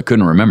 So I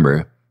couldn't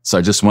remember, so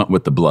I just went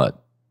with the blood.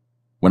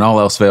 When all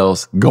else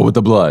fails, go with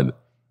the blood.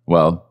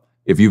 Well,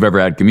 if you've ever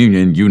had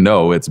communion, you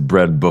know it's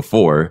bread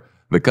before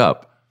the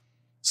cup.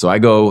 So I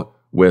go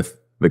with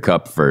the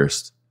cup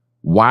first.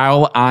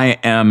 While I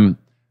am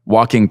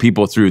walking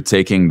people through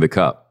taking the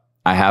cup,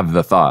 I have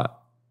the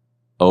thought,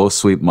 oh,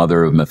 sweet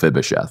mother of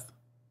Mephibosheth,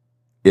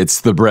 it's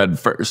the bread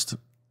first.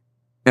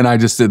 And I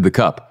just did the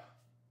cup.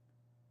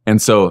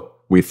 And so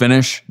we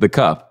finish the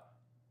cup,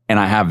 and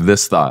I have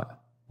this thought,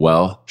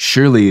 well,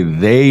 surely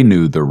they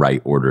knew the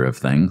right order of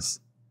things.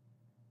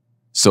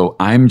 So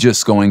I'm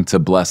just going to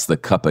bless the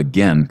cup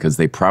again because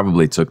they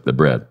probably took the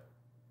bread.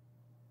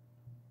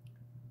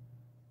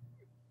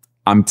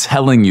 I'm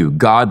telling you,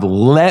 God,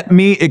 let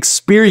me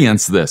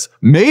experience this.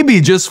 Maybe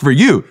just for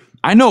you.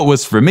 I know it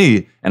was for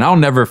me, and I'll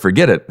never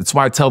forget it. That's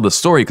why I tell the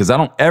story, because I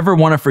don't ever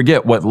want to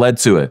forget what led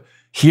to it.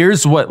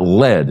 Here's what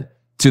led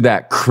to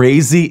that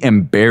crazy,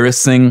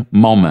 embarrassing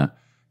moment.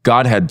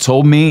 God had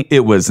told me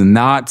it was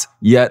not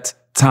yet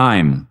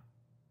time,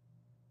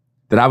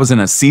 that I was in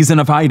a season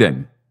of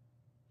hiding.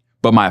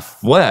 But my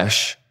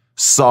flesh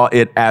saw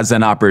it as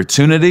an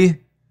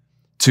opportunity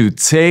to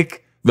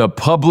take the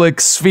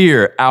public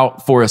sphere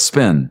out for a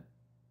spin.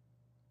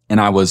 And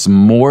I was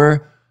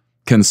more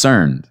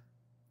concerned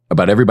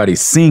about everybody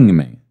seeing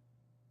me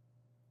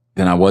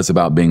than I was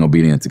about being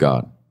obedient to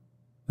God.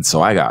 And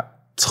so I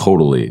got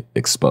totally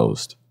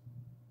exposed.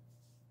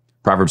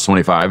 Proverbs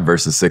 25,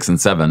 verses 6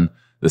 and 7.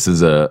 This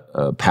is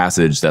a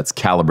passage that's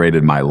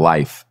calibrated my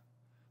life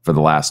for the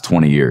last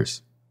 20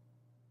 years.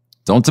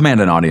 Don't demand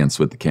an audience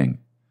with the king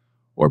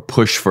or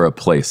push for a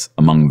place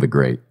among the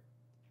great.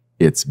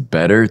 It's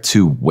better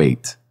to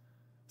wait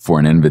for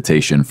an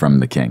invitation from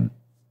the king,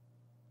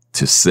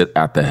 to sit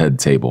at the head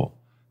table,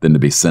 than to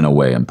be sent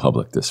away in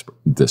public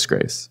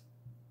disgrace.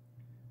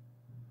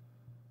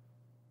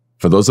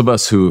 For those of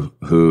us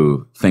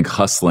who think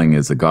hustling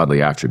is a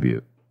godly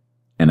attribute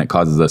and it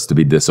causes us to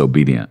be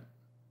disobedient,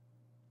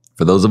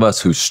 for those of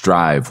us who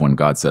strive when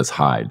God says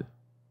hide,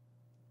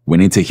 we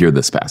need to hear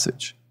this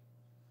passage.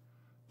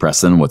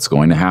 Preston, what's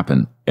going to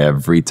happen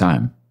every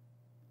time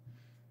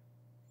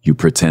you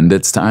pretend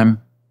it's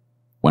time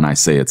when I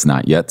say it's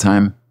not yet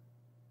time,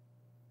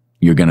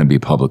 you're going to be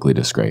publicly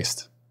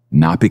disgraced.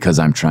 Not because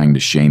I'm trying to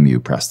shame you,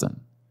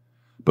 Preston,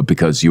 but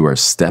because you are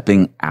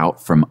stepping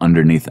out from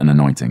underneath an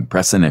anointing.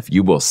 Preston, if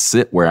you will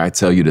sit where I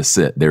tell you to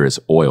sit, there is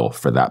oil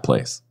for that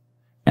place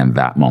and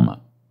that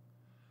moment.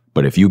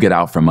 But if you get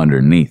out from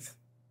underneath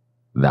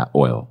that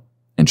oil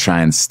and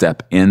try and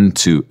step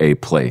into a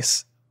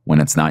place when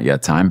it's not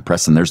yet time,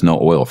 Preston, there's no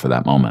oil for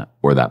that moment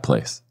or that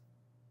place.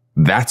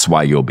 That's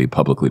why you'll be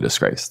publicly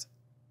disgraced.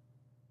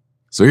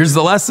 So here's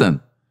the lesson.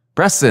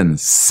 Preston,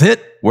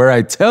 sit where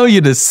I tell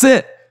you to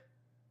sit.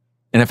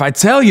 And if I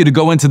tell you to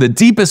go into the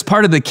deepest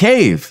part of the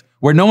cave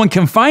where no one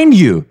can find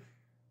you,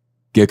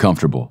 get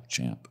comfortable,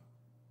 champ.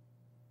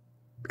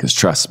 Because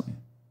trust me,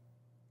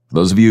 for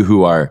those of you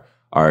who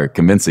are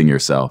convincing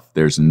yourself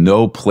there's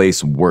no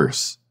place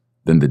worse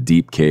than the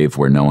deep cave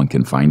where no one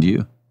can find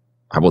you,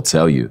 I will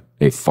tell you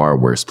a far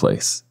worse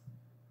place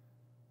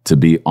to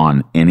be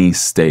on any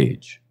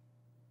stage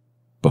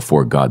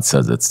before God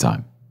says it's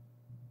time.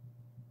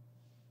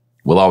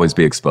 We'll always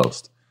be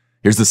exposed.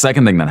 Here's the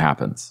second thing that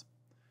happens.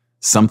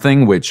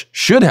 Something which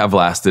should have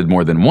lasted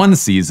more than one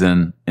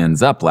season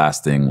ends up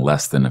lasting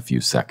less than a few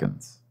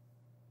seconds.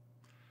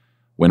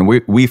 When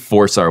we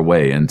force our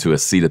way into a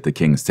seat at the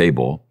king's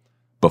table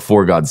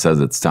before God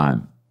says it's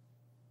time,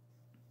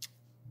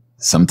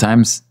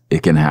 sometimes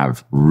it can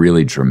have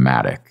really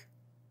dramatic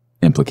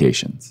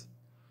implications.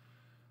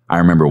 I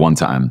remember one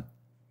time,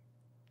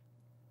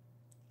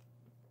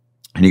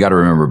 and you got to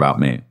remember about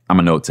me, I'm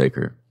a note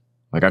taker.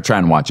 Like, I try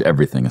and watch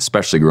everything,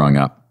 especially growing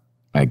up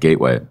at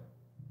Gateway.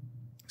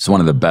 It's one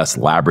of the best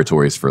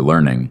laboratories for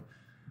learning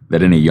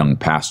that any young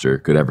pastor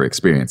could ever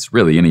experience,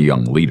 really any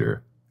young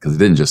leader, because I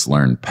didn't just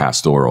learn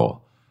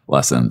pastoral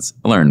lessons.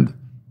 I learned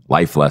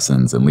life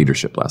lessons and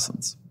leadership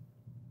lessons.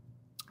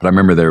 But I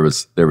remember there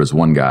was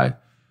one guy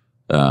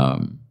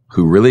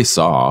who really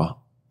saw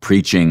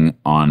preaching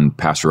on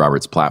Pastor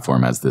Robert's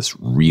platform as this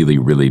really,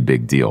 really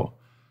big deal.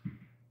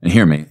 And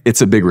hear me,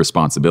 it's a big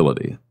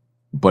responsibility,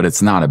 but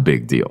it's not a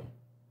big deal.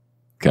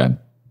 Okay?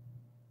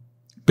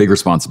 Big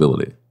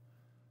responsibility.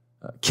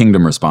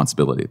 Kingdom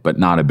responsibility, but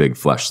not a big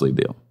fleshly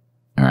deal.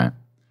 All right?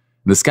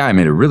 This guy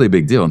made a really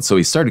big deal, and so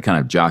he started kind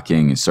of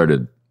jockeying, he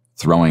started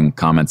throwing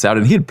comments out,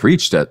 and he had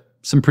preached at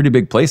some pretty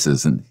big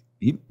places, and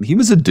he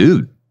was a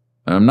dude.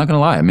 I'm not going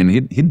to lie. I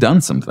mean, he'd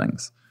done some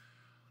things.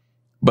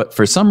 But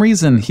for some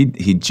reason,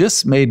 he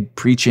just made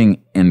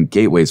preaching in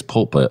Gateway's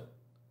pulpit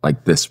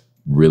like this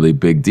really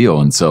big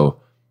deal. And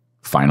so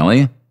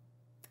finally,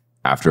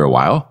 after a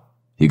while,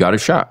 he got a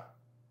shot.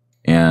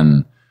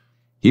 And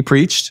he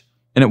preached,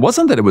 and it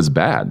wasn't that it was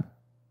bad.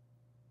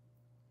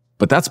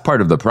 But that's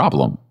part of the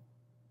problem.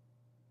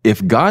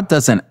 If God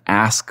doesn't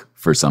ask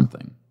for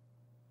something,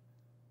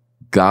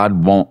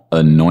 God won't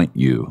anoint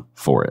you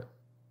for it.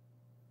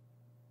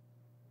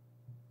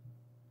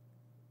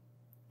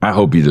 I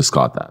hope you just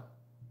caught that.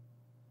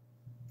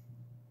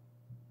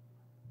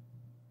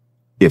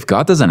 If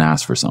God doesn't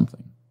ask for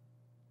something,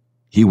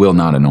 he will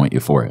not anoint you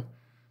for it.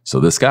 So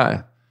this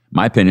guy,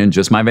 my opinion,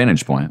 just my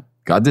vantage point,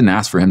 God didn't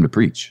ask for him to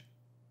preach.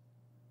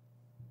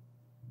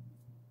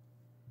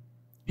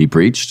 He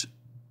preached.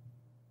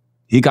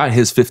 He got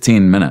his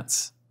 15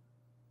 minutes.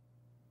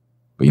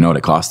 But you know what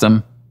it cost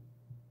him?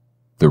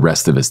 The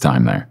rest of his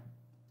time there.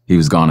 He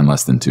was gone in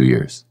less than 2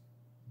 years.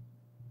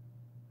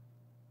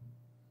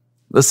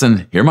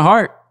 Listen, hear my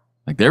heart.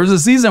 Like, there was a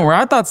season where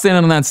I thought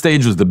standing on that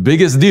stage was the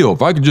biggest deal.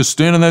 If I could just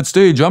stand on that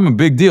stage, I'm a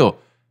big deal.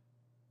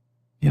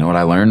 You know what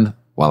I learned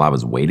while I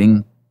was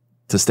waiting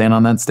to stand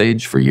on that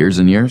stage for years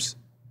and years?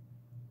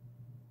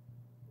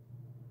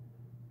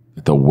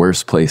 That the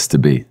worst place to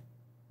be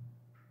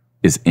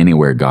is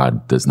anywhere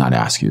God does not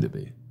ask you to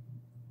be.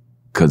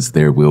 Because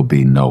there will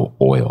be no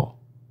oil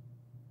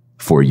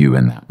for you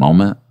in that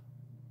moment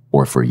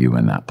or for you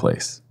in that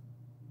place.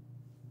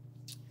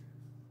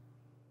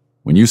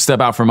 When you step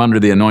out from under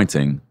the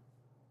anointing,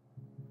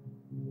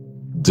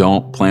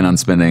 don't plan on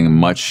spending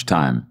much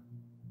time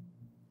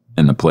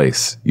in the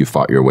place you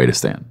fought your way to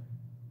stand.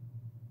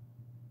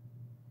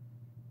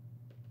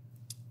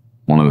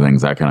 One of the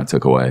things I kind of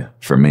took away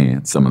from me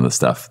and some of the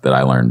stuff that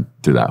I learned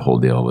through that whole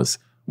deal was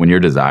when your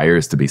desire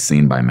is to be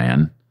seen by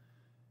man,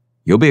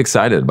 you'll be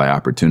excited by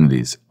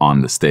opportunities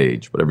on the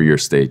stage, whatever your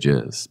stage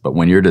is. But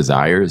when your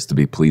desire is to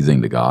be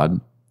pleasing to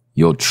God,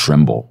 you'll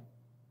tremble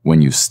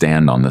when you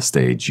stand on the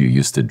stage you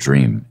used to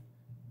dream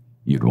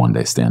you'd one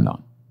day stand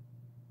on.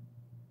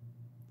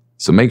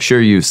 So make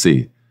sure you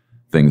see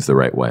things the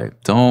right way.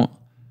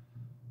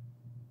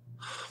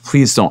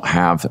 Please don't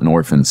have an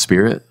orphan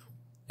spirit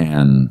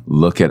and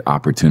look at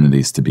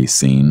opportunities to be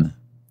seen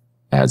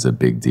as a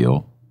big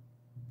deal.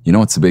 You know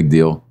what's a big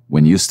deal?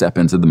 When you step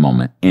into the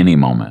moment, any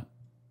moment,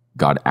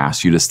 God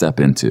asks you to step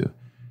into,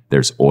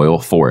 there's oil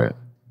for it,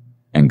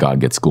 and God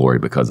gets glory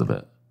because of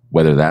it.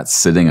 Whether that's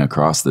sitting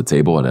across the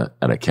table at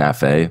a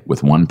cafe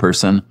with one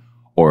person,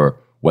 or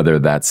whether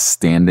that's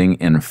standing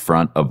in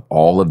front of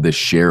all of the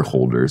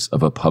shareholders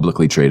of a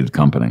publicly traded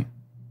company.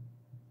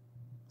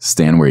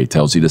 Stand where he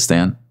tells you to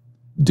stand.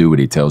 Do what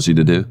he tells you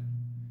to do.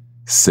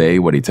 Say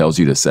what he tells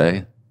you to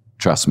say.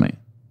 Trust me,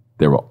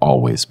 there will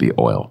always be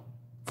oil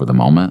for the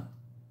moment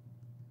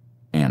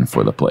and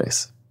for the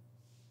place.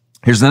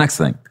 Here's the next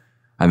thing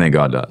I think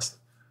God does.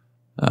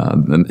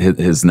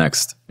 His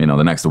next,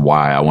 the next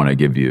why I want to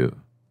give you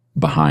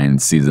behind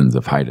seasons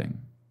of hiding.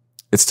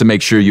 It's to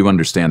make sure you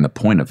understand the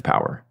point of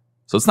power.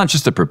 So it's not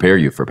just to prepare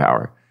you for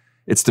power.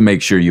 It's to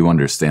make sure you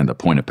understand the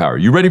point of power.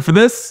 You ready for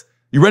this?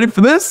 You ready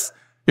for this?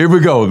 Here we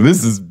go.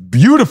 This is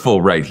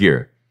beautiful right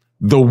here.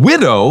 The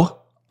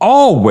widow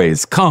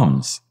always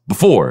comes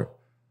before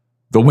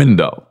the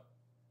window.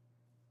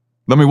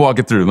 Let me walk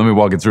it through,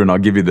 and I'll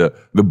give you the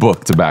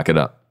book to back it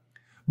up.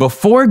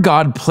 Before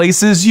God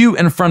places you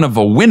in front of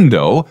a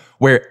window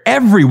where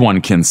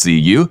everyone can see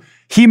you,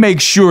 he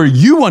makes sure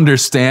you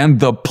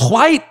understand the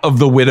plight of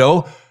the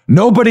widow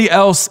nobody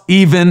else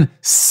even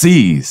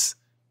sees.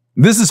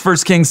 This is 1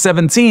 Kings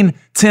 17,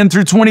 10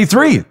 through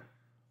 23.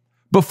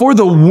 Before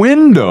the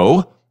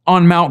window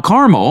on Mount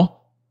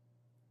Carmel,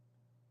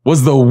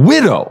 was the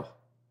widow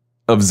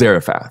of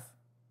Zarephath.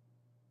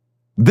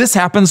 This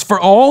happens for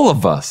all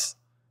of us.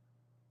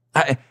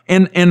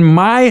 In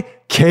my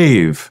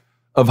cave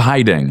of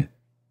hiding,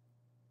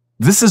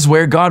 this is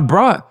where God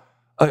brought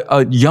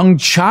a young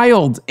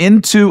child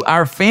into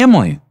our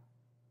family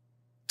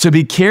to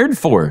be cared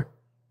for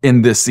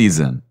in this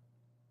season.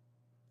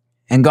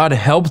 And God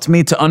helped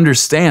me to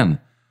understand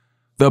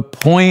the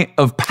point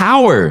of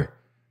power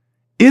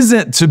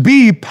isn't to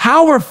be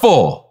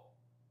powerful.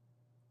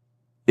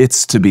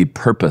 It's to be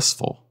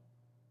purposeful.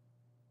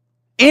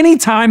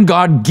 Anytime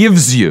God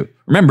gives you,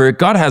 remember,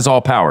 God has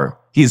all power.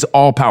 He's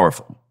all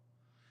powerful.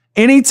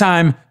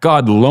 Anytime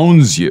God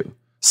loans you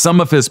some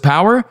of his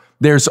power,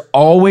 there's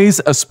always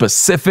a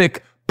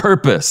specific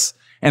purpose.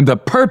 And the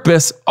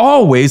purpose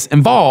always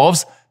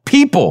involves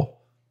people.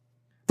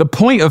 The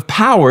point of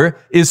power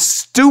is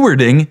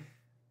stewarding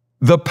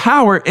the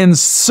power in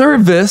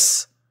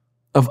service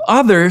of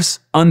others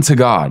unto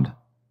God.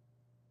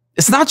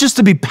 It's not just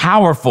to be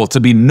powerful, to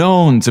be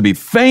known, to be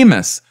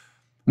famous.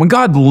 When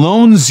God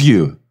loans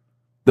you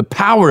the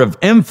power of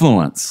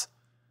influence,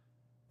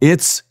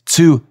 it's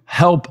to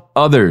help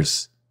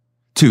others,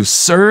 to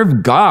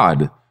serve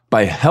God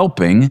by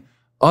helping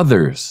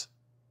others.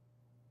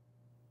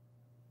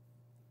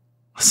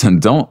 Listen,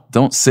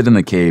 don't sit in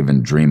the cave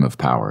and dream of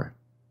power.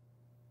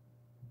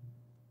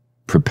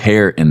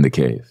 Prepare in the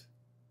cave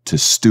to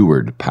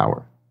steward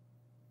power.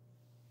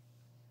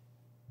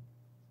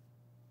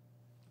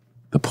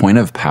 The point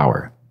of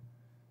power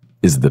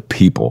is the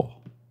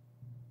people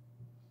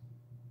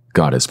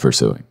God is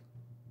pursuing.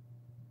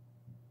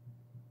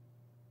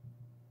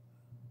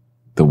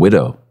 The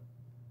widow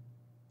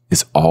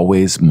is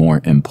always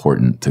more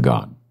important to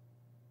God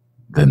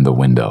than the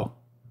window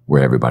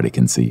where everybody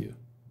can see you.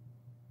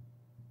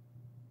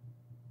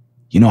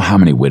 You know how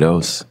many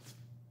widows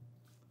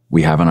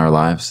we have in our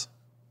lives?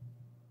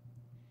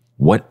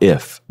 What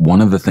if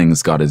one of the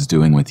things God is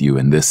doing with you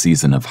in this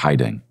season of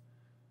hiding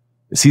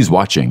is he's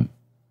watching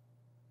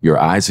your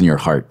eyes and your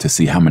heart to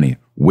see how many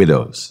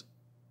widows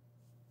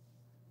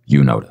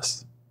you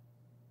notice?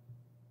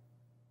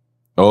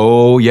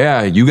 Oh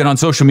yeah, you get on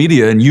social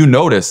media and you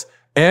notice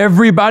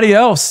everybody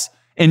else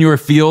in your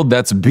field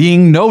that's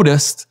being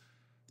noticed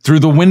through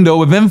the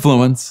window of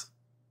influence.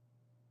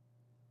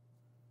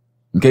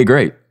 Okay,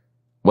 great.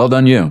 Well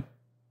done you.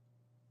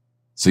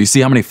 So you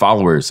see how many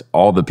followers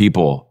all the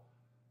people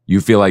you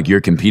feel like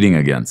you're competing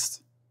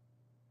against,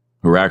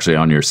 who are actually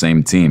on your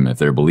same team if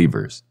they're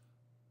believers.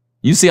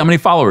 You see how many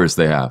followers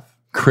they have.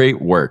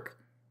 Great work.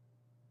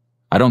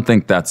 I don't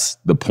think that's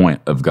the point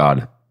of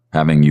God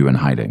having you in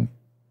hiding.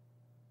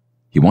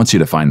 He wants you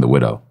to find the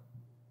widow,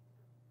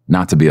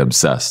 not to be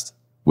obsessed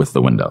with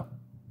the window.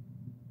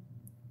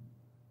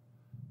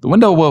 The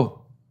window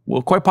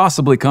will quite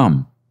possibly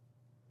come.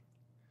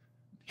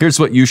 Here's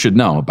what you should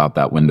know about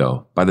that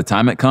window. By the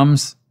time it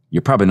comes,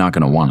 you're probably not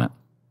going to want it.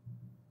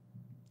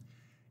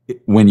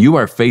 When you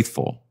are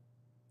faithful,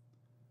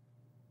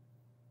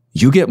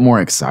 you get more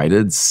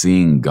excited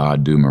seeing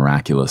God do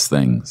miraculous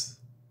things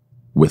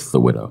with the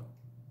widow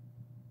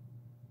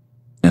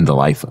in the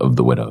life of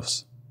the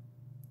widows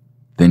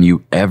than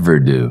you ever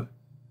do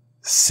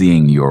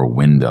seeing your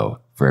window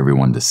for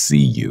everyone to see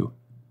you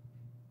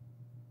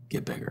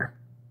get bigger.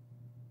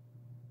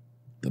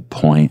 The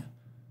point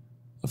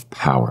of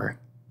power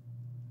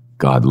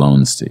God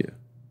loans to you,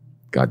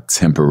 God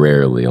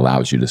temporarily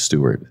allows you to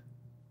steward,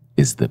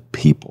 is the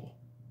people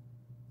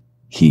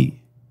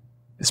he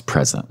is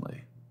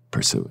presently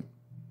pursuing.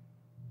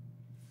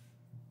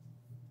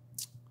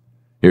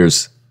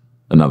 Here's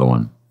another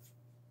one.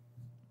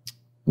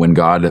 When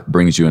God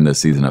brings you into a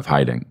season of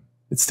hiding,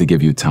 it's to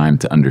give you time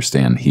to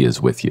understand he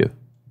is with you.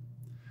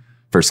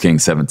 1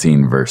 Kings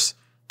 17, verse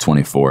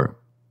 24.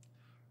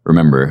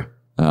 Remember,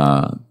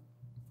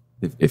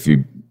 if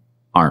you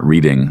aren't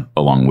reading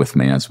along with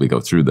me as we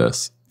go through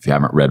this, if you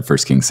haven't read 1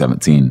 Kings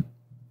 17,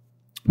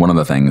 one of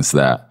the things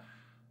that,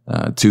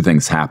 two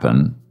things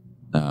happen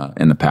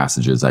in the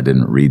passages I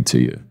didn't read to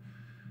you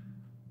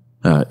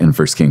in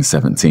 1 Kings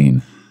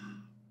 17.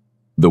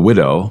 The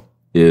widow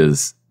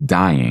is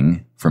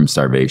dying from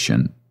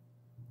starvation,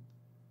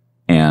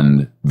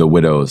 and the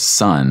widow's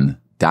son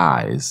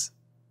dies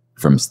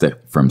from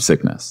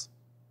sickness.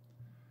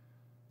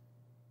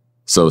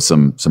 So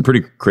some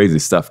pretty crazy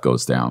stuff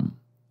goes down.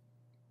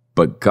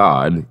 But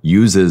God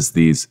uses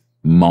these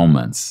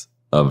moments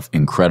of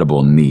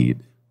incredible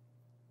need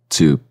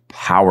to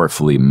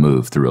powerfully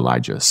move through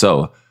Elijah.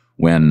 So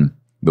when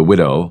the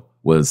widow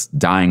was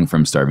dying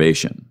from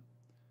starvation,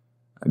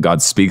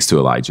 God speaks to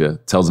Elijah,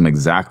 tells him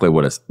exactly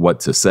what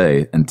to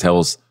say, and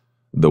tells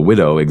the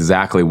widow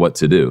exactly what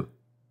to do.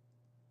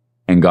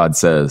 And God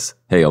says,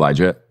 hey,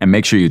 Elijah, and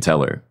make sure you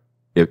tell her,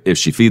 if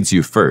she feeds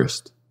you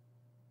first,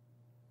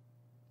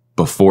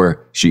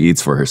 before she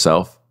eats for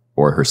herself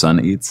or her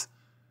son eats,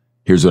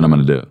 here's what I'm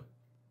going to do.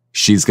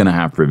 She's going to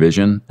have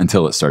provision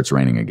until it starts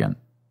raining again.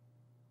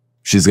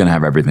 She's going to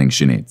have everything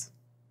she needs.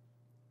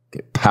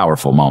 Okay,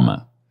 powerful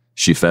moment.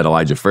 She fed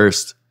Elijah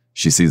first.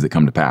 She sees it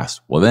come to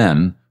pass. Well,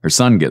 then her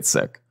son gets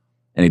sick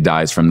and he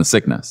dies from the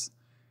sickness.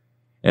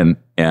 And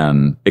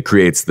it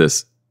creates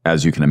this,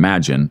 as you can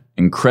imagine,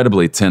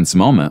 incredibly tense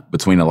moment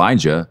between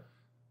Elijah,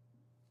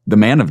 the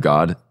man of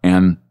God,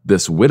 and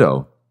this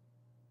widow.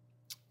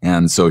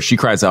 And so she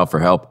cries out for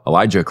help.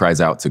 Elijah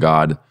cries out to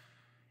God,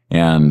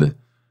 and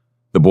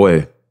the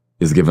boy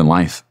is given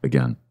life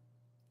again.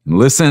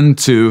 Listen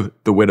to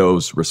the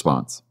widow's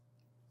response.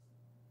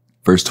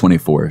 Verse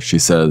 24, she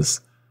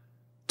says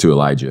to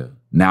Elijah,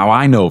 "Now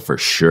I know for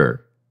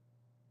sure."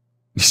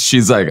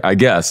 She's like, I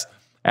guess,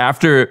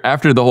 after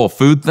the whole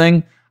food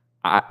thing,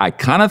 I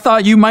kind of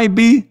thought you might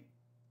be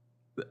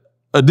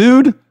a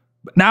dude,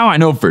 but now I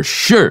know for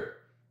sure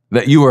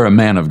that you are a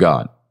man of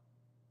God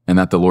and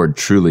that the Lord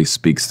truly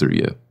speaks through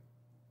you.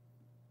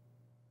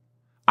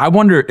 I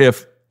wonder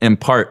if, in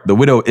part, the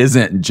widow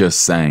isn't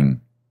just saying,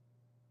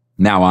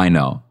 "Now I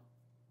know."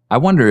 I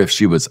wonder if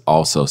she was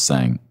also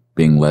saying,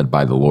 being led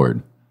by the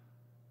Lord,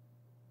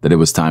 that it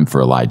was time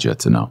for Elijah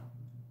to know.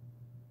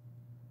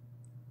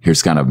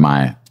 Here's kind of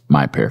my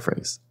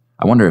paraphrase.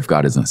 I wonder if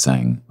God isn't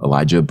saying,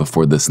 "Elijah,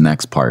 before this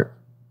next part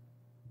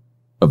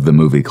of the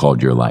movie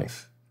called your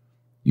life,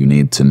 you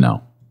need to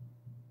know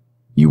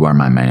you are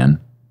my man.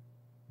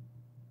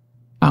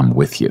 I'm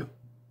with you.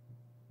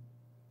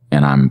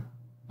 And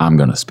I'm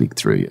going to speak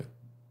through you."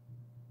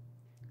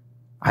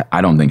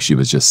 I don't think she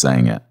was just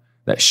saying it,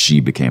 that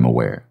she became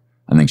aware.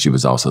 I think she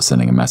was also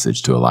sending a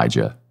message to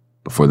Elijah.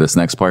 Before this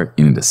next part,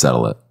 you need to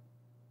settle it.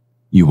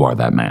 You are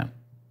that man.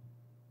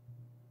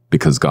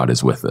 Because God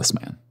is with this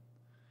man.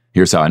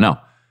 Here's how I know.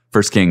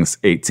 1 Kings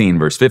 18,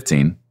 verse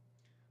 15,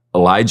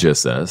 Elijah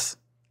says,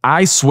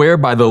 "I swear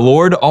by the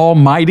Lord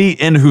Almighty,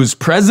 in whose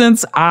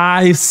presence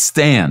I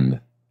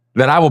stand,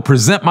 that I will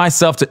present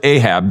myself to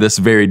Ahab this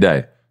very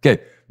day."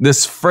 Okay,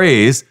 this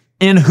phrase,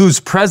 "in whose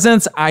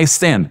presence I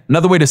stand."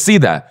 Another way to see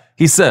that,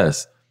 he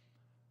says,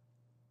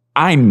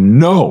 I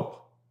know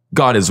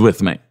God is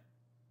with me.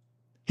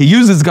 He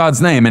uses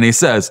God's name and he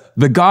says,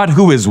 "The God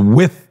who is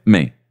with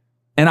me."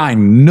 And I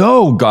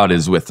know God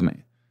is with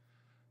me.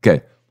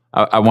 Okay,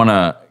 I want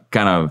to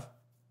kind of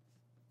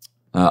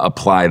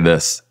apply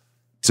this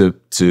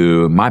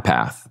to my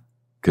path,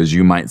 because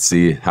you might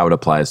see how it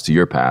applies to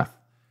your path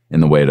in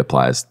the way it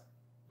applies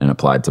and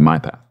applied to my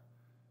path.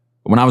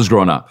 When I was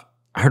growing up,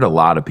 I heard a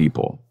lot of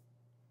people.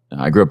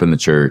 I grew up in the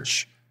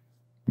church.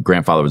 My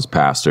grandfather was a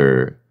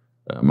pastor.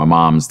 My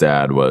mom's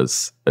dad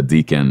was a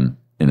deacon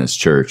in his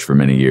church for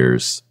many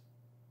years.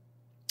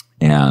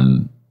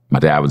 And my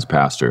dad was a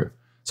pastor.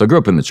 So I grew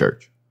up in the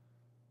church.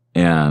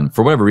 And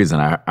for whatever reason,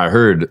 I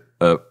heard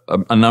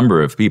a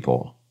number of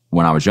people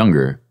when I was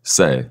younger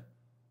say,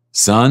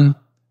 "Son,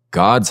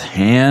 God's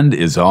hand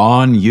is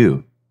on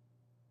you."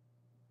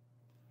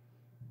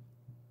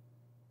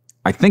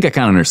 I think I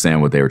kind of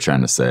understand what they were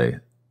trying to say.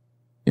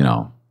 You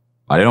know,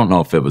 I don't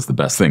know if it was the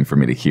best thing for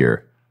me to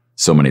hear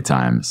so many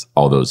times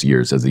all those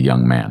years as a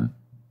young man,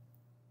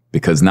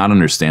 because not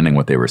understanding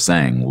what they were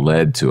saying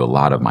led to a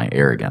lot of my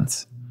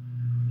arrogance.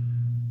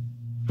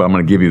 But I'm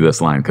going to give you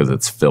this line because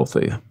it's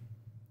filthy.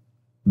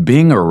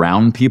 Being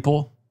around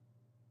people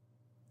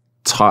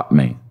taught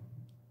me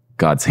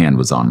God's hand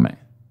was on me,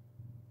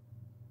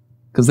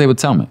 because they would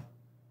tell me.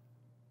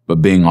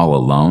 But being all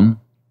alone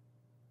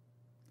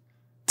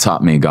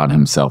taught me God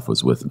himself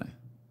was with me.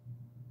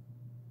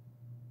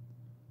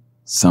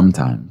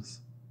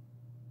 Sometimes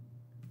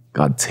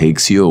God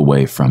takes you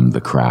away from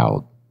the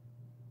crowd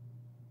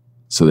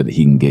so that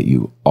he can get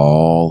you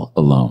all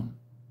alone,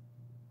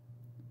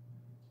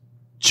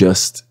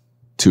 just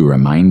to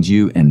remind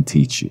you and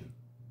teach you.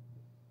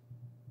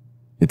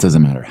 It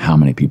doesn't matter how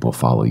many people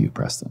follow you,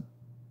 Preston.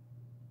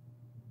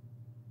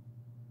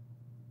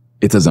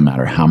 It doesn't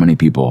matter how many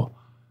people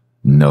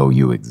know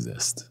you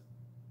exist.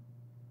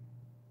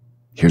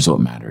 Here's what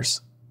matters.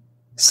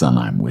 Son,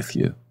 I'm with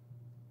you.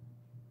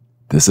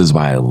 This is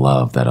why I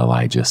love that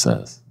Elijah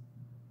says,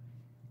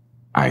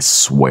 "I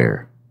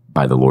swear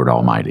by the Lord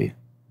Almighty,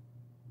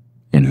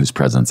 in whose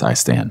presence I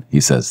stand."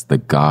 He says, "The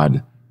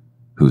God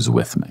who's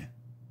with me."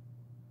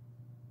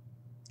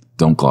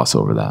 Don't gloss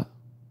over that.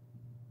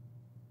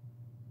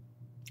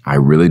 I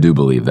really do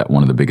believe that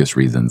one of the biggest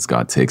reasons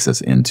God takes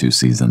us into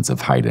seasons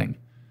of hiding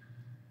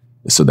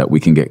is so that we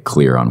can get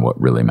clear on what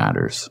really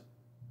matters.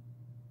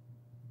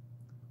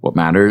 What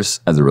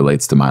matters as it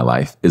relates to my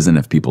life isn't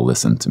if people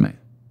listen to me.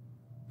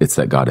 It's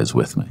that God is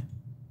with me.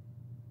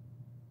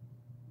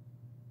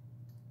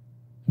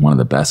 One of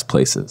the best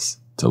places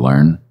to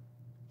learn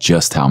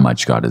just how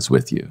much God is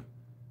with you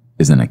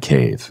is in a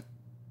cave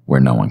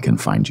where no one can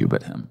find you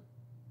but him.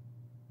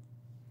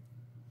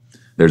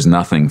 There's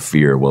nothing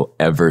fear will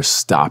ever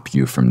stop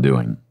you from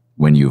doing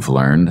when you've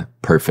learned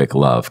perfect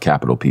love,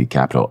 capital P,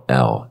 capital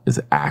L,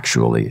 is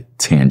actually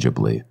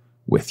tangibly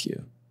with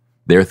you.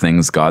 There are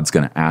things God's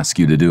going to ask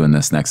you to do in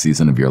this next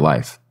season of your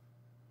life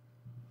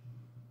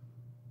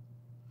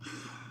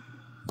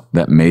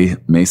that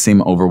may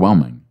seem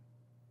overwhelming.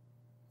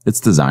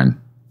 It's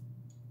design.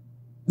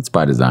 It's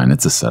by design.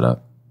 It's a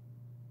setup.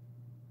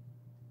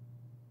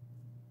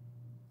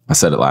 I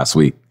said it last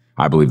week.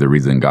 I believe the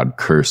reason God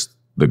cursed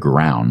the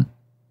ground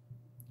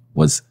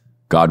was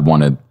God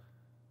wanted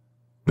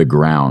the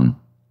ground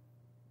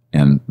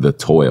and the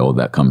toil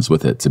that comes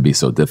with it to be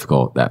so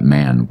difficult that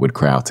man would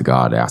cry out to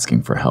God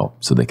asking for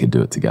help so they could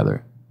do it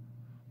together.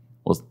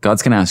 Well,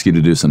 God's going to ask you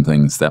to do some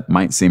things that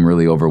might seem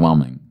really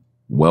overwhelming,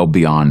 well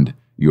beyond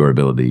your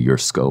ability, your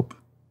scope.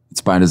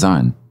 It's by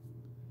design.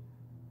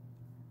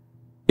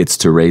 It's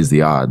to raise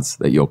the odds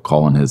that you'll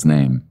call on his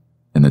name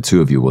and the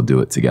two of you will do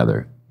it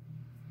together.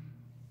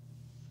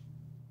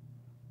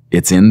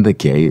 It's in the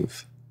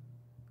cave,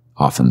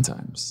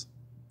 oftentimes,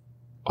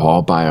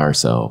 all by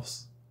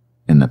ourselves,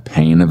 in the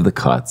pain of the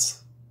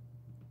cuts,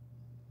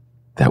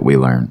 that we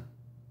learn,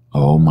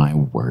 oh my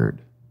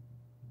word.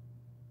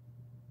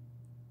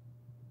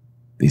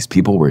 These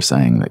people were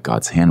saying that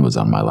God's hand was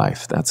on my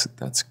life. That's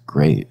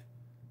great.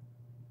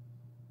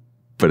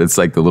 But it's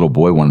like the little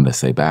boy wanted to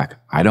say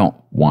back, I don't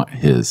want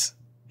his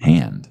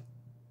hand.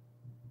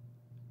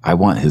 I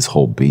want his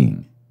whole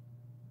being.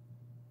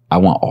 I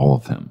want all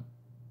of him.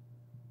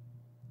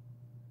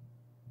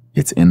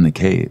 It's in the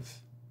cave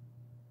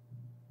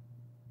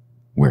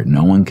where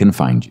no one can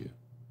find you,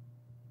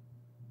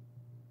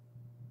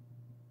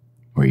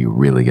 where you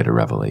really get a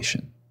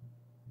revelation.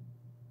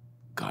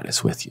 God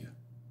is with you.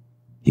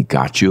 He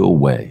got you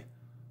away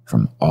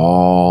from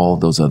all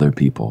those other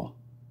people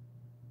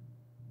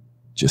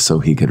just so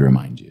he could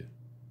remind you.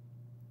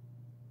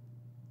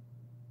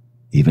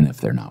 Even if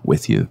they're not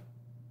with you,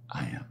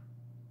 I am.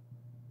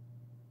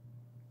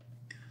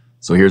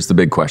 So here's the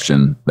big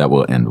question that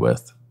we'll end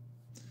with.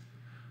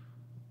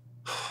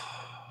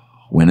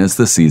 When is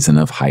the season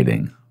of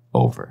hiding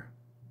over?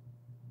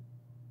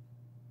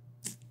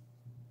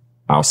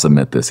 I'll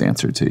submit this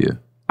answer to you.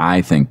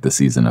 I think the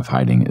season of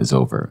hiding is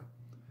over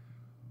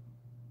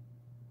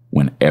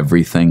when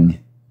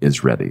everything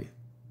is ready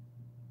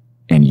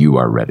and you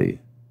are ready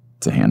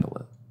to handle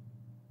it.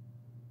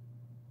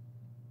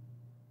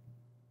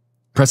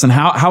 Preston,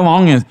 how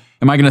long am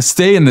I going to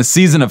stay in the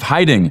season of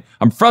hiding?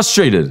 I'm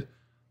frustrated.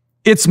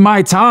 It's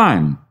my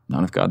time.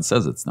 Not if God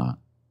says it's not.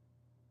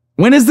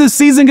 When is this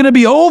season going to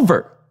be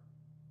over?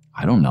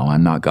 I don't know.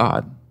 I'm not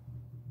God.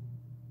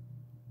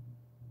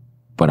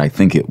 But I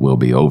think it will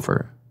be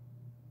over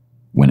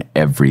when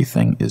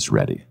everything is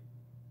ready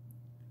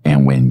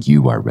and when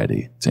you are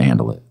ready to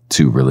handle it.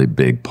 Two really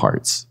big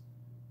parts.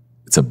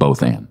 It's a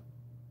both and.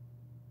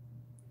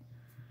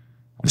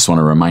 I just want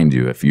to remind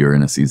you, if you're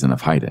in a season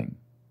of hiding,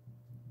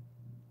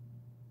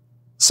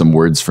 some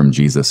words from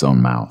Jesus'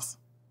 own mouth.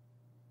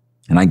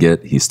 And I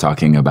get he's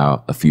talking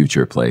about a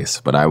future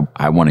place, but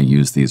I want to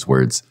use these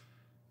words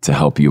to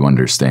help you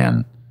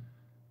understand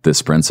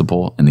this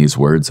principle, and these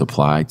words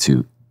apply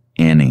to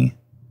any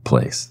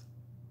place.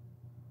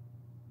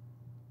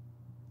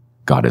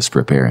 God is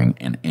preparing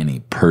in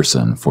any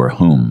person for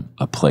whom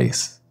a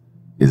place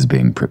is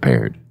being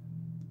prepared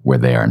where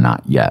they are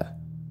not yet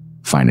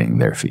finding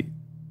their feet.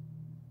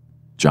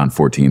 John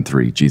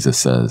 14:3, Jesus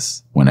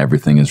says, when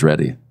everything is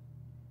ready,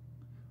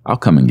 I'll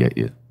come and get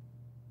you.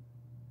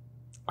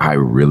 I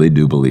really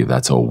do believe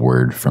that's a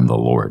word from the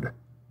Lord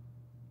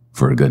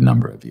for a good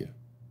number of you.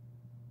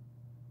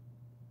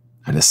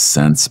 I just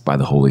sense by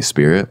the Holy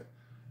Spirit,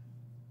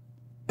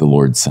 the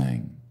Lord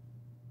saying,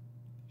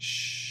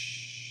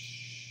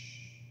 shh.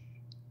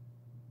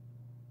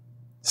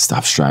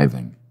 Stop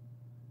striving.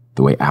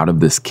 The way out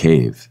of this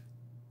cave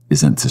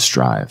isn't to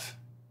strive.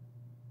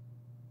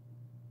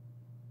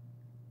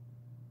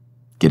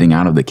 Getting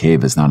out of the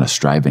cave is not a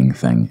striving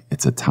thing,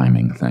 it's a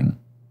timing thing.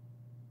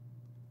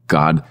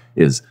 God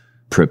is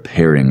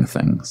preparing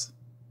things.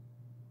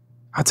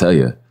 I tell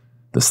you,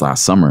 this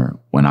last summer,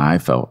 when I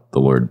felt the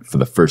Lord for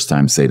the first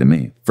time say to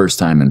me, first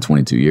time in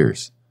 22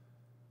 years,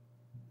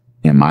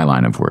 in my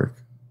line of work,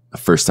 the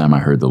first time I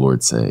heard the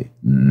Lord say,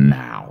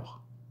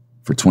 now.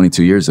 For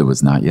 22 years, it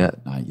was not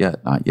yet, not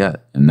yet, not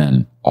yet. And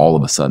then all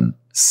of a sudden,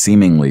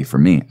 seemingly for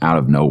me, out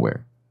of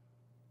nowhere.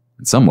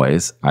 In some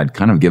ways, I'd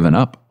kind of given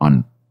up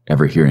on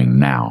ever hearing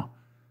now,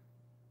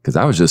 because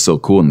I was just so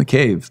cool in the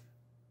cave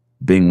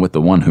being with the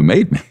one who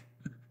made me.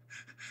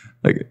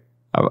 Like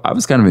I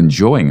was kind of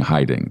enjoying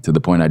hiding to the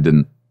point I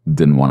didn't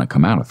want to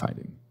come out of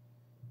hiding.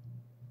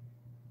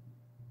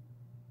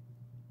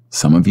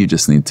 Some of you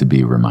just need to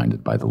be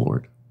reminded by the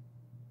Lord.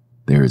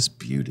 There is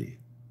beauty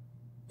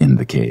in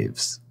the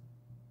caves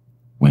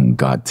when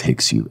God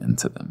takes you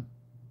into them.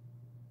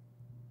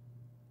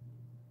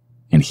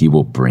 And he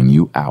will bring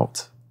you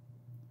out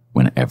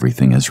when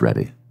everything is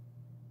ready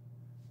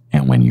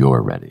and when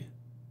you're ready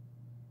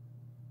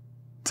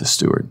to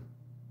steward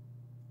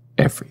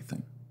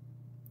everything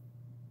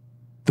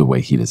the way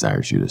he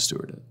desires you to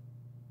steward it.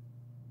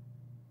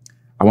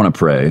 I want to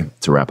pray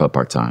to wrap up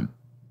our time.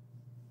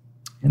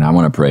 And I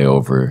want to pray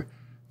over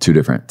two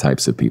different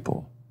types of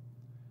people.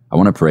 I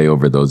want to pray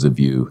over those of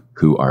you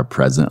who are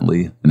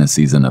presently in a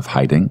season of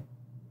hiding.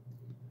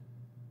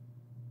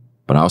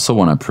 But I also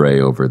want to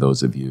pray over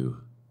those of you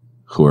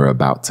who are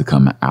about to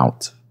come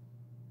out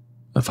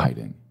of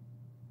hiding,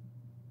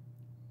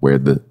 where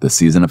the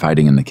season of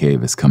hiding in the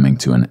cave is coming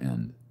to an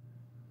end.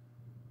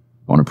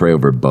 I want to pray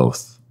over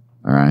both,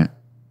 all right?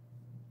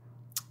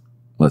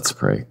 Let's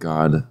pray.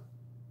 God,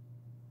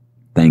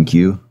 thank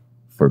you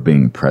for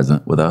being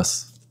present with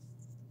us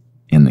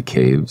in the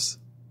caves.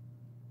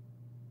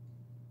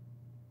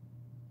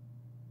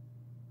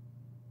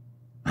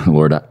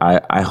 Lord,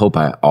 I hope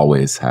I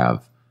always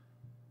have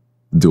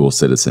dual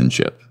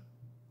citizenship.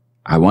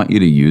 I want you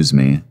to use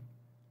me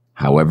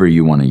however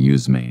you want to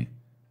use me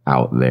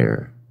out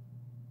there,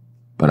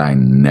 but I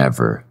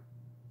never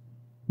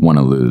want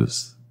to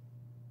lose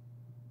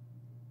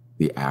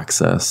the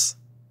access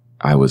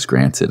I was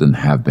granted and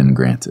have been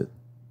granted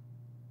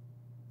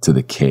to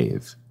the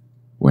cave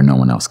where no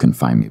one else can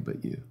find me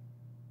but you.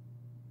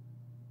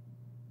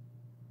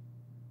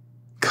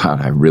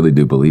 God, I really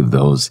do believe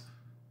those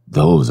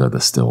are the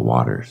still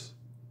waters.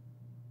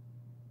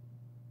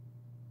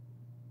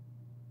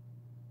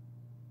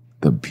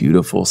 The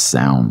beautiful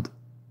sound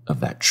of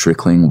that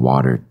trickling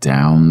water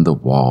down the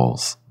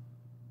walls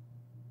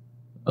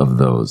of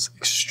those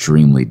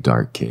extremely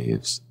dark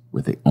caves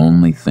where the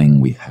only thing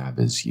we have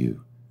is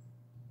you.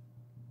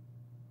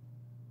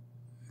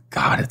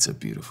 God, it's a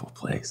beautiful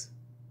place.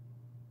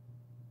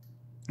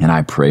 And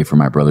I pray for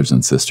my brothers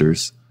and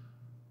sisters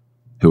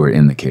who are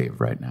in the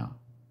cave right now,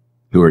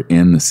 who are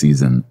in the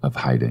season of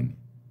hiding.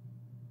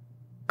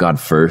 God,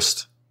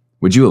 first,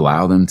 would you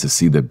allow them to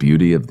see the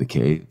beauty of the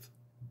cave?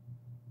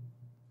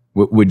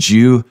 Would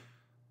you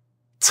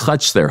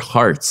touch their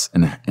hearts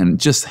and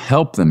just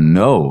help them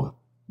know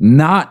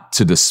not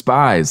to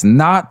despise,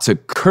 not to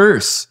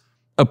curse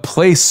a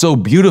place so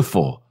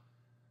beautiful?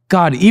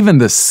 God, even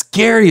the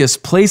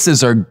scariest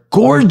places are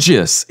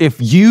gorgeous if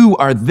you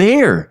are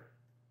there.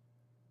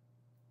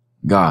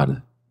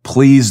 God,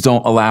 please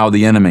don't allow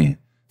the enemy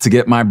to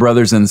get my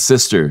brothers and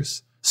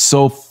sisters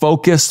so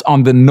focused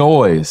on the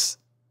noise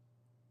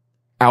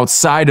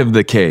outside of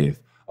the cave,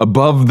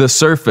 above the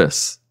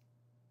surface,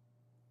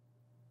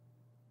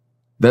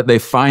 that they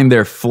find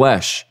their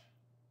flesh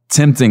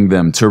tempting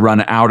them to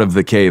run out of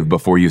the cave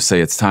before you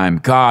say it's time.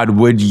 God,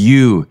 would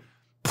you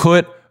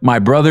put my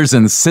brothers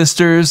and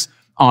sisters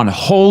on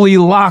holy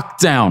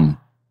lockdown?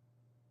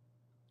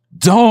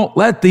 Don't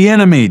let the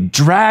enemy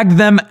drag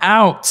them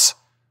out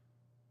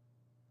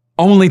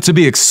only to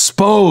be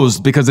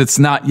exposed because it's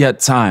not yet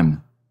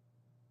time.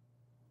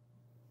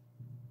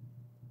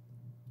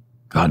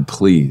 God,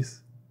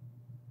 please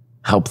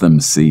help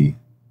them see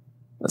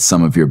that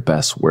some of your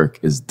best work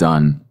is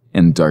done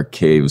in dark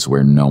caves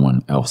where no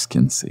one else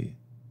can see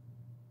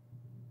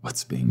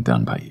what's being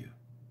done by you.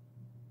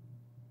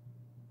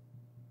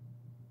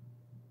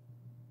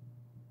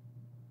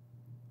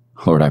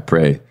 Lord, I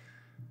pray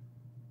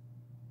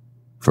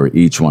for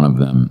each one of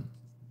them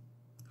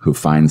who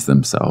finds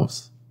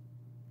themselves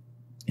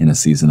in a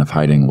season of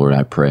hiding. Lord,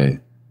 I pray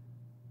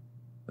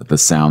that the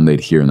sound they'd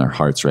hear in their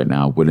hearts right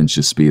now wouldn't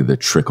just be the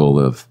trickle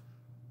of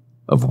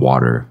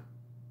water.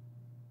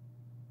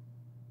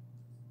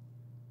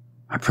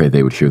 I pray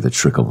they would hear the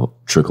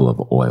trickle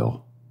of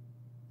oil.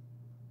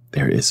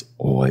 There is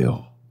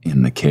oil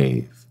in the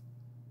cave.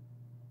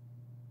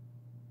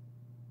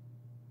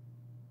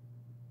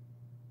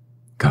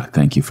 God,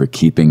 thank you for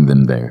keeping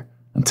them there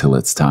until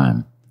it's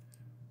time.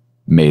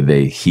 May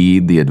they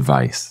heed the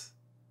advice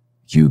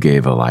you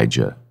gave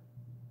Elijah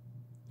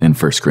in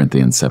 1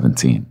 Corinthians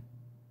 17.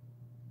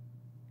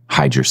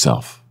 Hide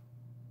yourself.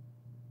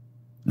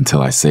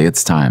 Until I say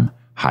it's time,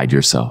 hide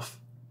yourself.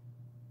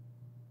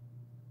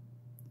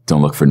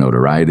 Don't look for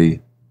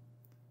notoriety.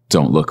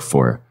 Don't look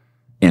for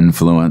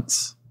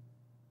influence.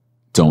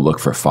 Don't look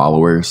for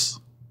followers.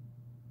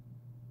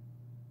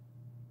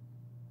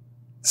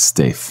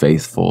 Stay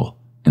faithful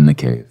in the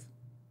cave.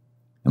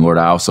 And Lord,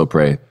 I also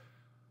pray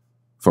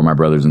for my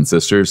brothers and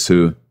sisters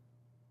who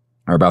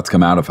are about to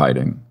come out of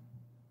hiding.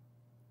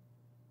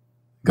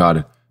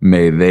 God,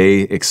 may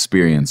they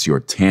experience your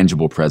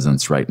tangible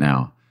presence right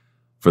now.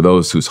 For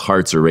those whose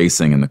hearts are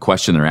racing and the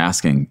question they're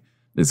asking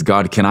is,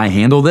 God, can I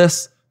handle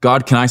this?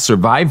 God, can I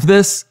survive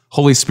this?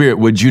 Holy Spirit,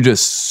 would you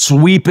just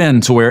sweep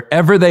into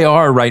wherever they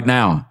are right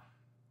now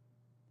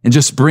and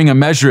just bring a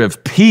measure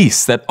of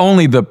peace that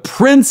only the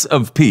Prince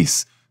of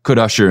Peace could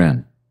usher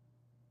in?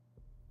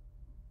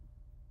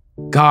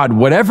 God,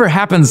 whatever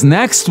happens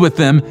next with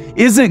them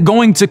isn't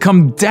going to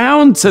come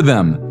down to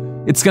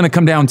them. It's going to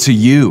come down to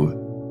you.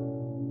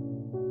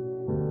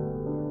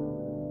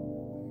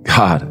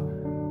 God,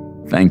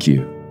 thank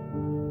you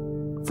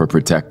for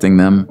protecting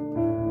them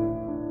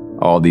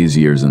all these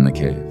years in the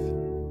cave.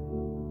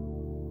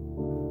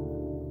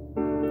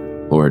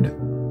 Lord,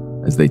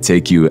 as they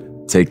take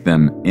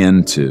them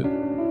into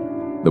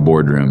the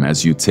boardroom,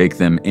 as you take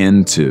them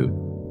into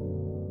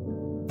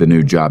the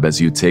new job,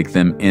 as you take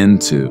them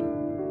into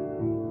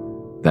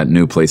that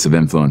new place of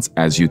influence,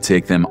 as you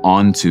take them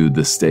onto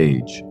the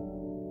stage,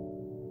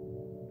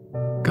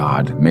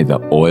 God, may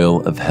the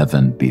oil of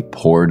heaven be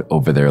poured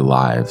over their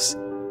lives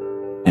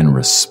in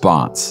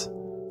response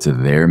to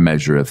their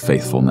measure of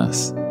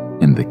faithfulness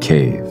in the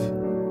cave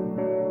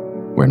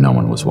where no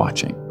one was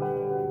watching.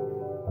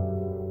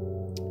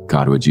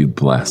 God, would you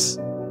bless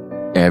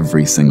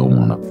every single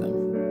one of them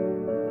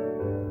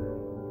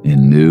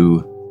in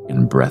new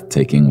and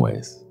breathtaking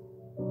ways.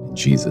 In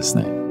Jesus'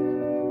 name,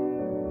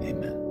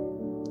 amen.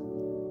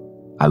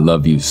 I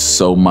love you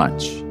so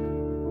much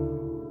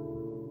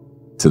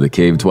To the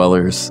cave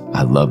dwellers,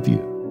 I love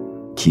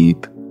you.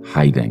 Keep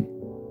hiding.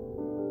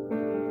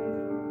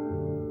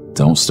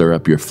 Don't stir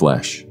up your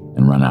flesh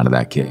and run out of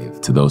that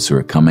cave. To those who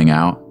are coming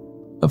out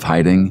of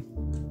hiding,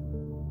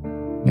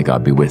 may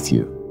God be with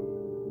you.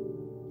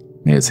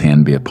 May his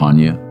hand be upon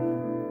you.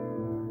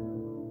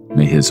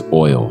 May his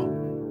oil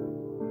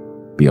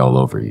be all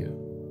over you.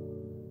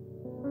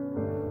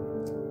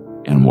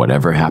 And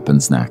whatever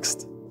happens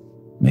next,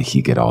 may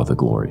he get all the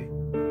glory.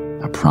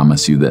 I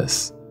promise you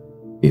this,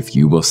 if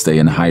you will stay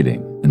in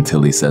hiding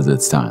until he says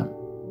it's time,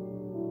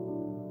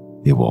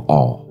 it will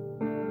all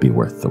be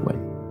worth the wait.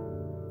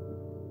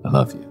 I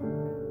love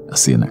you. I'll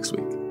see you next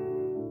week.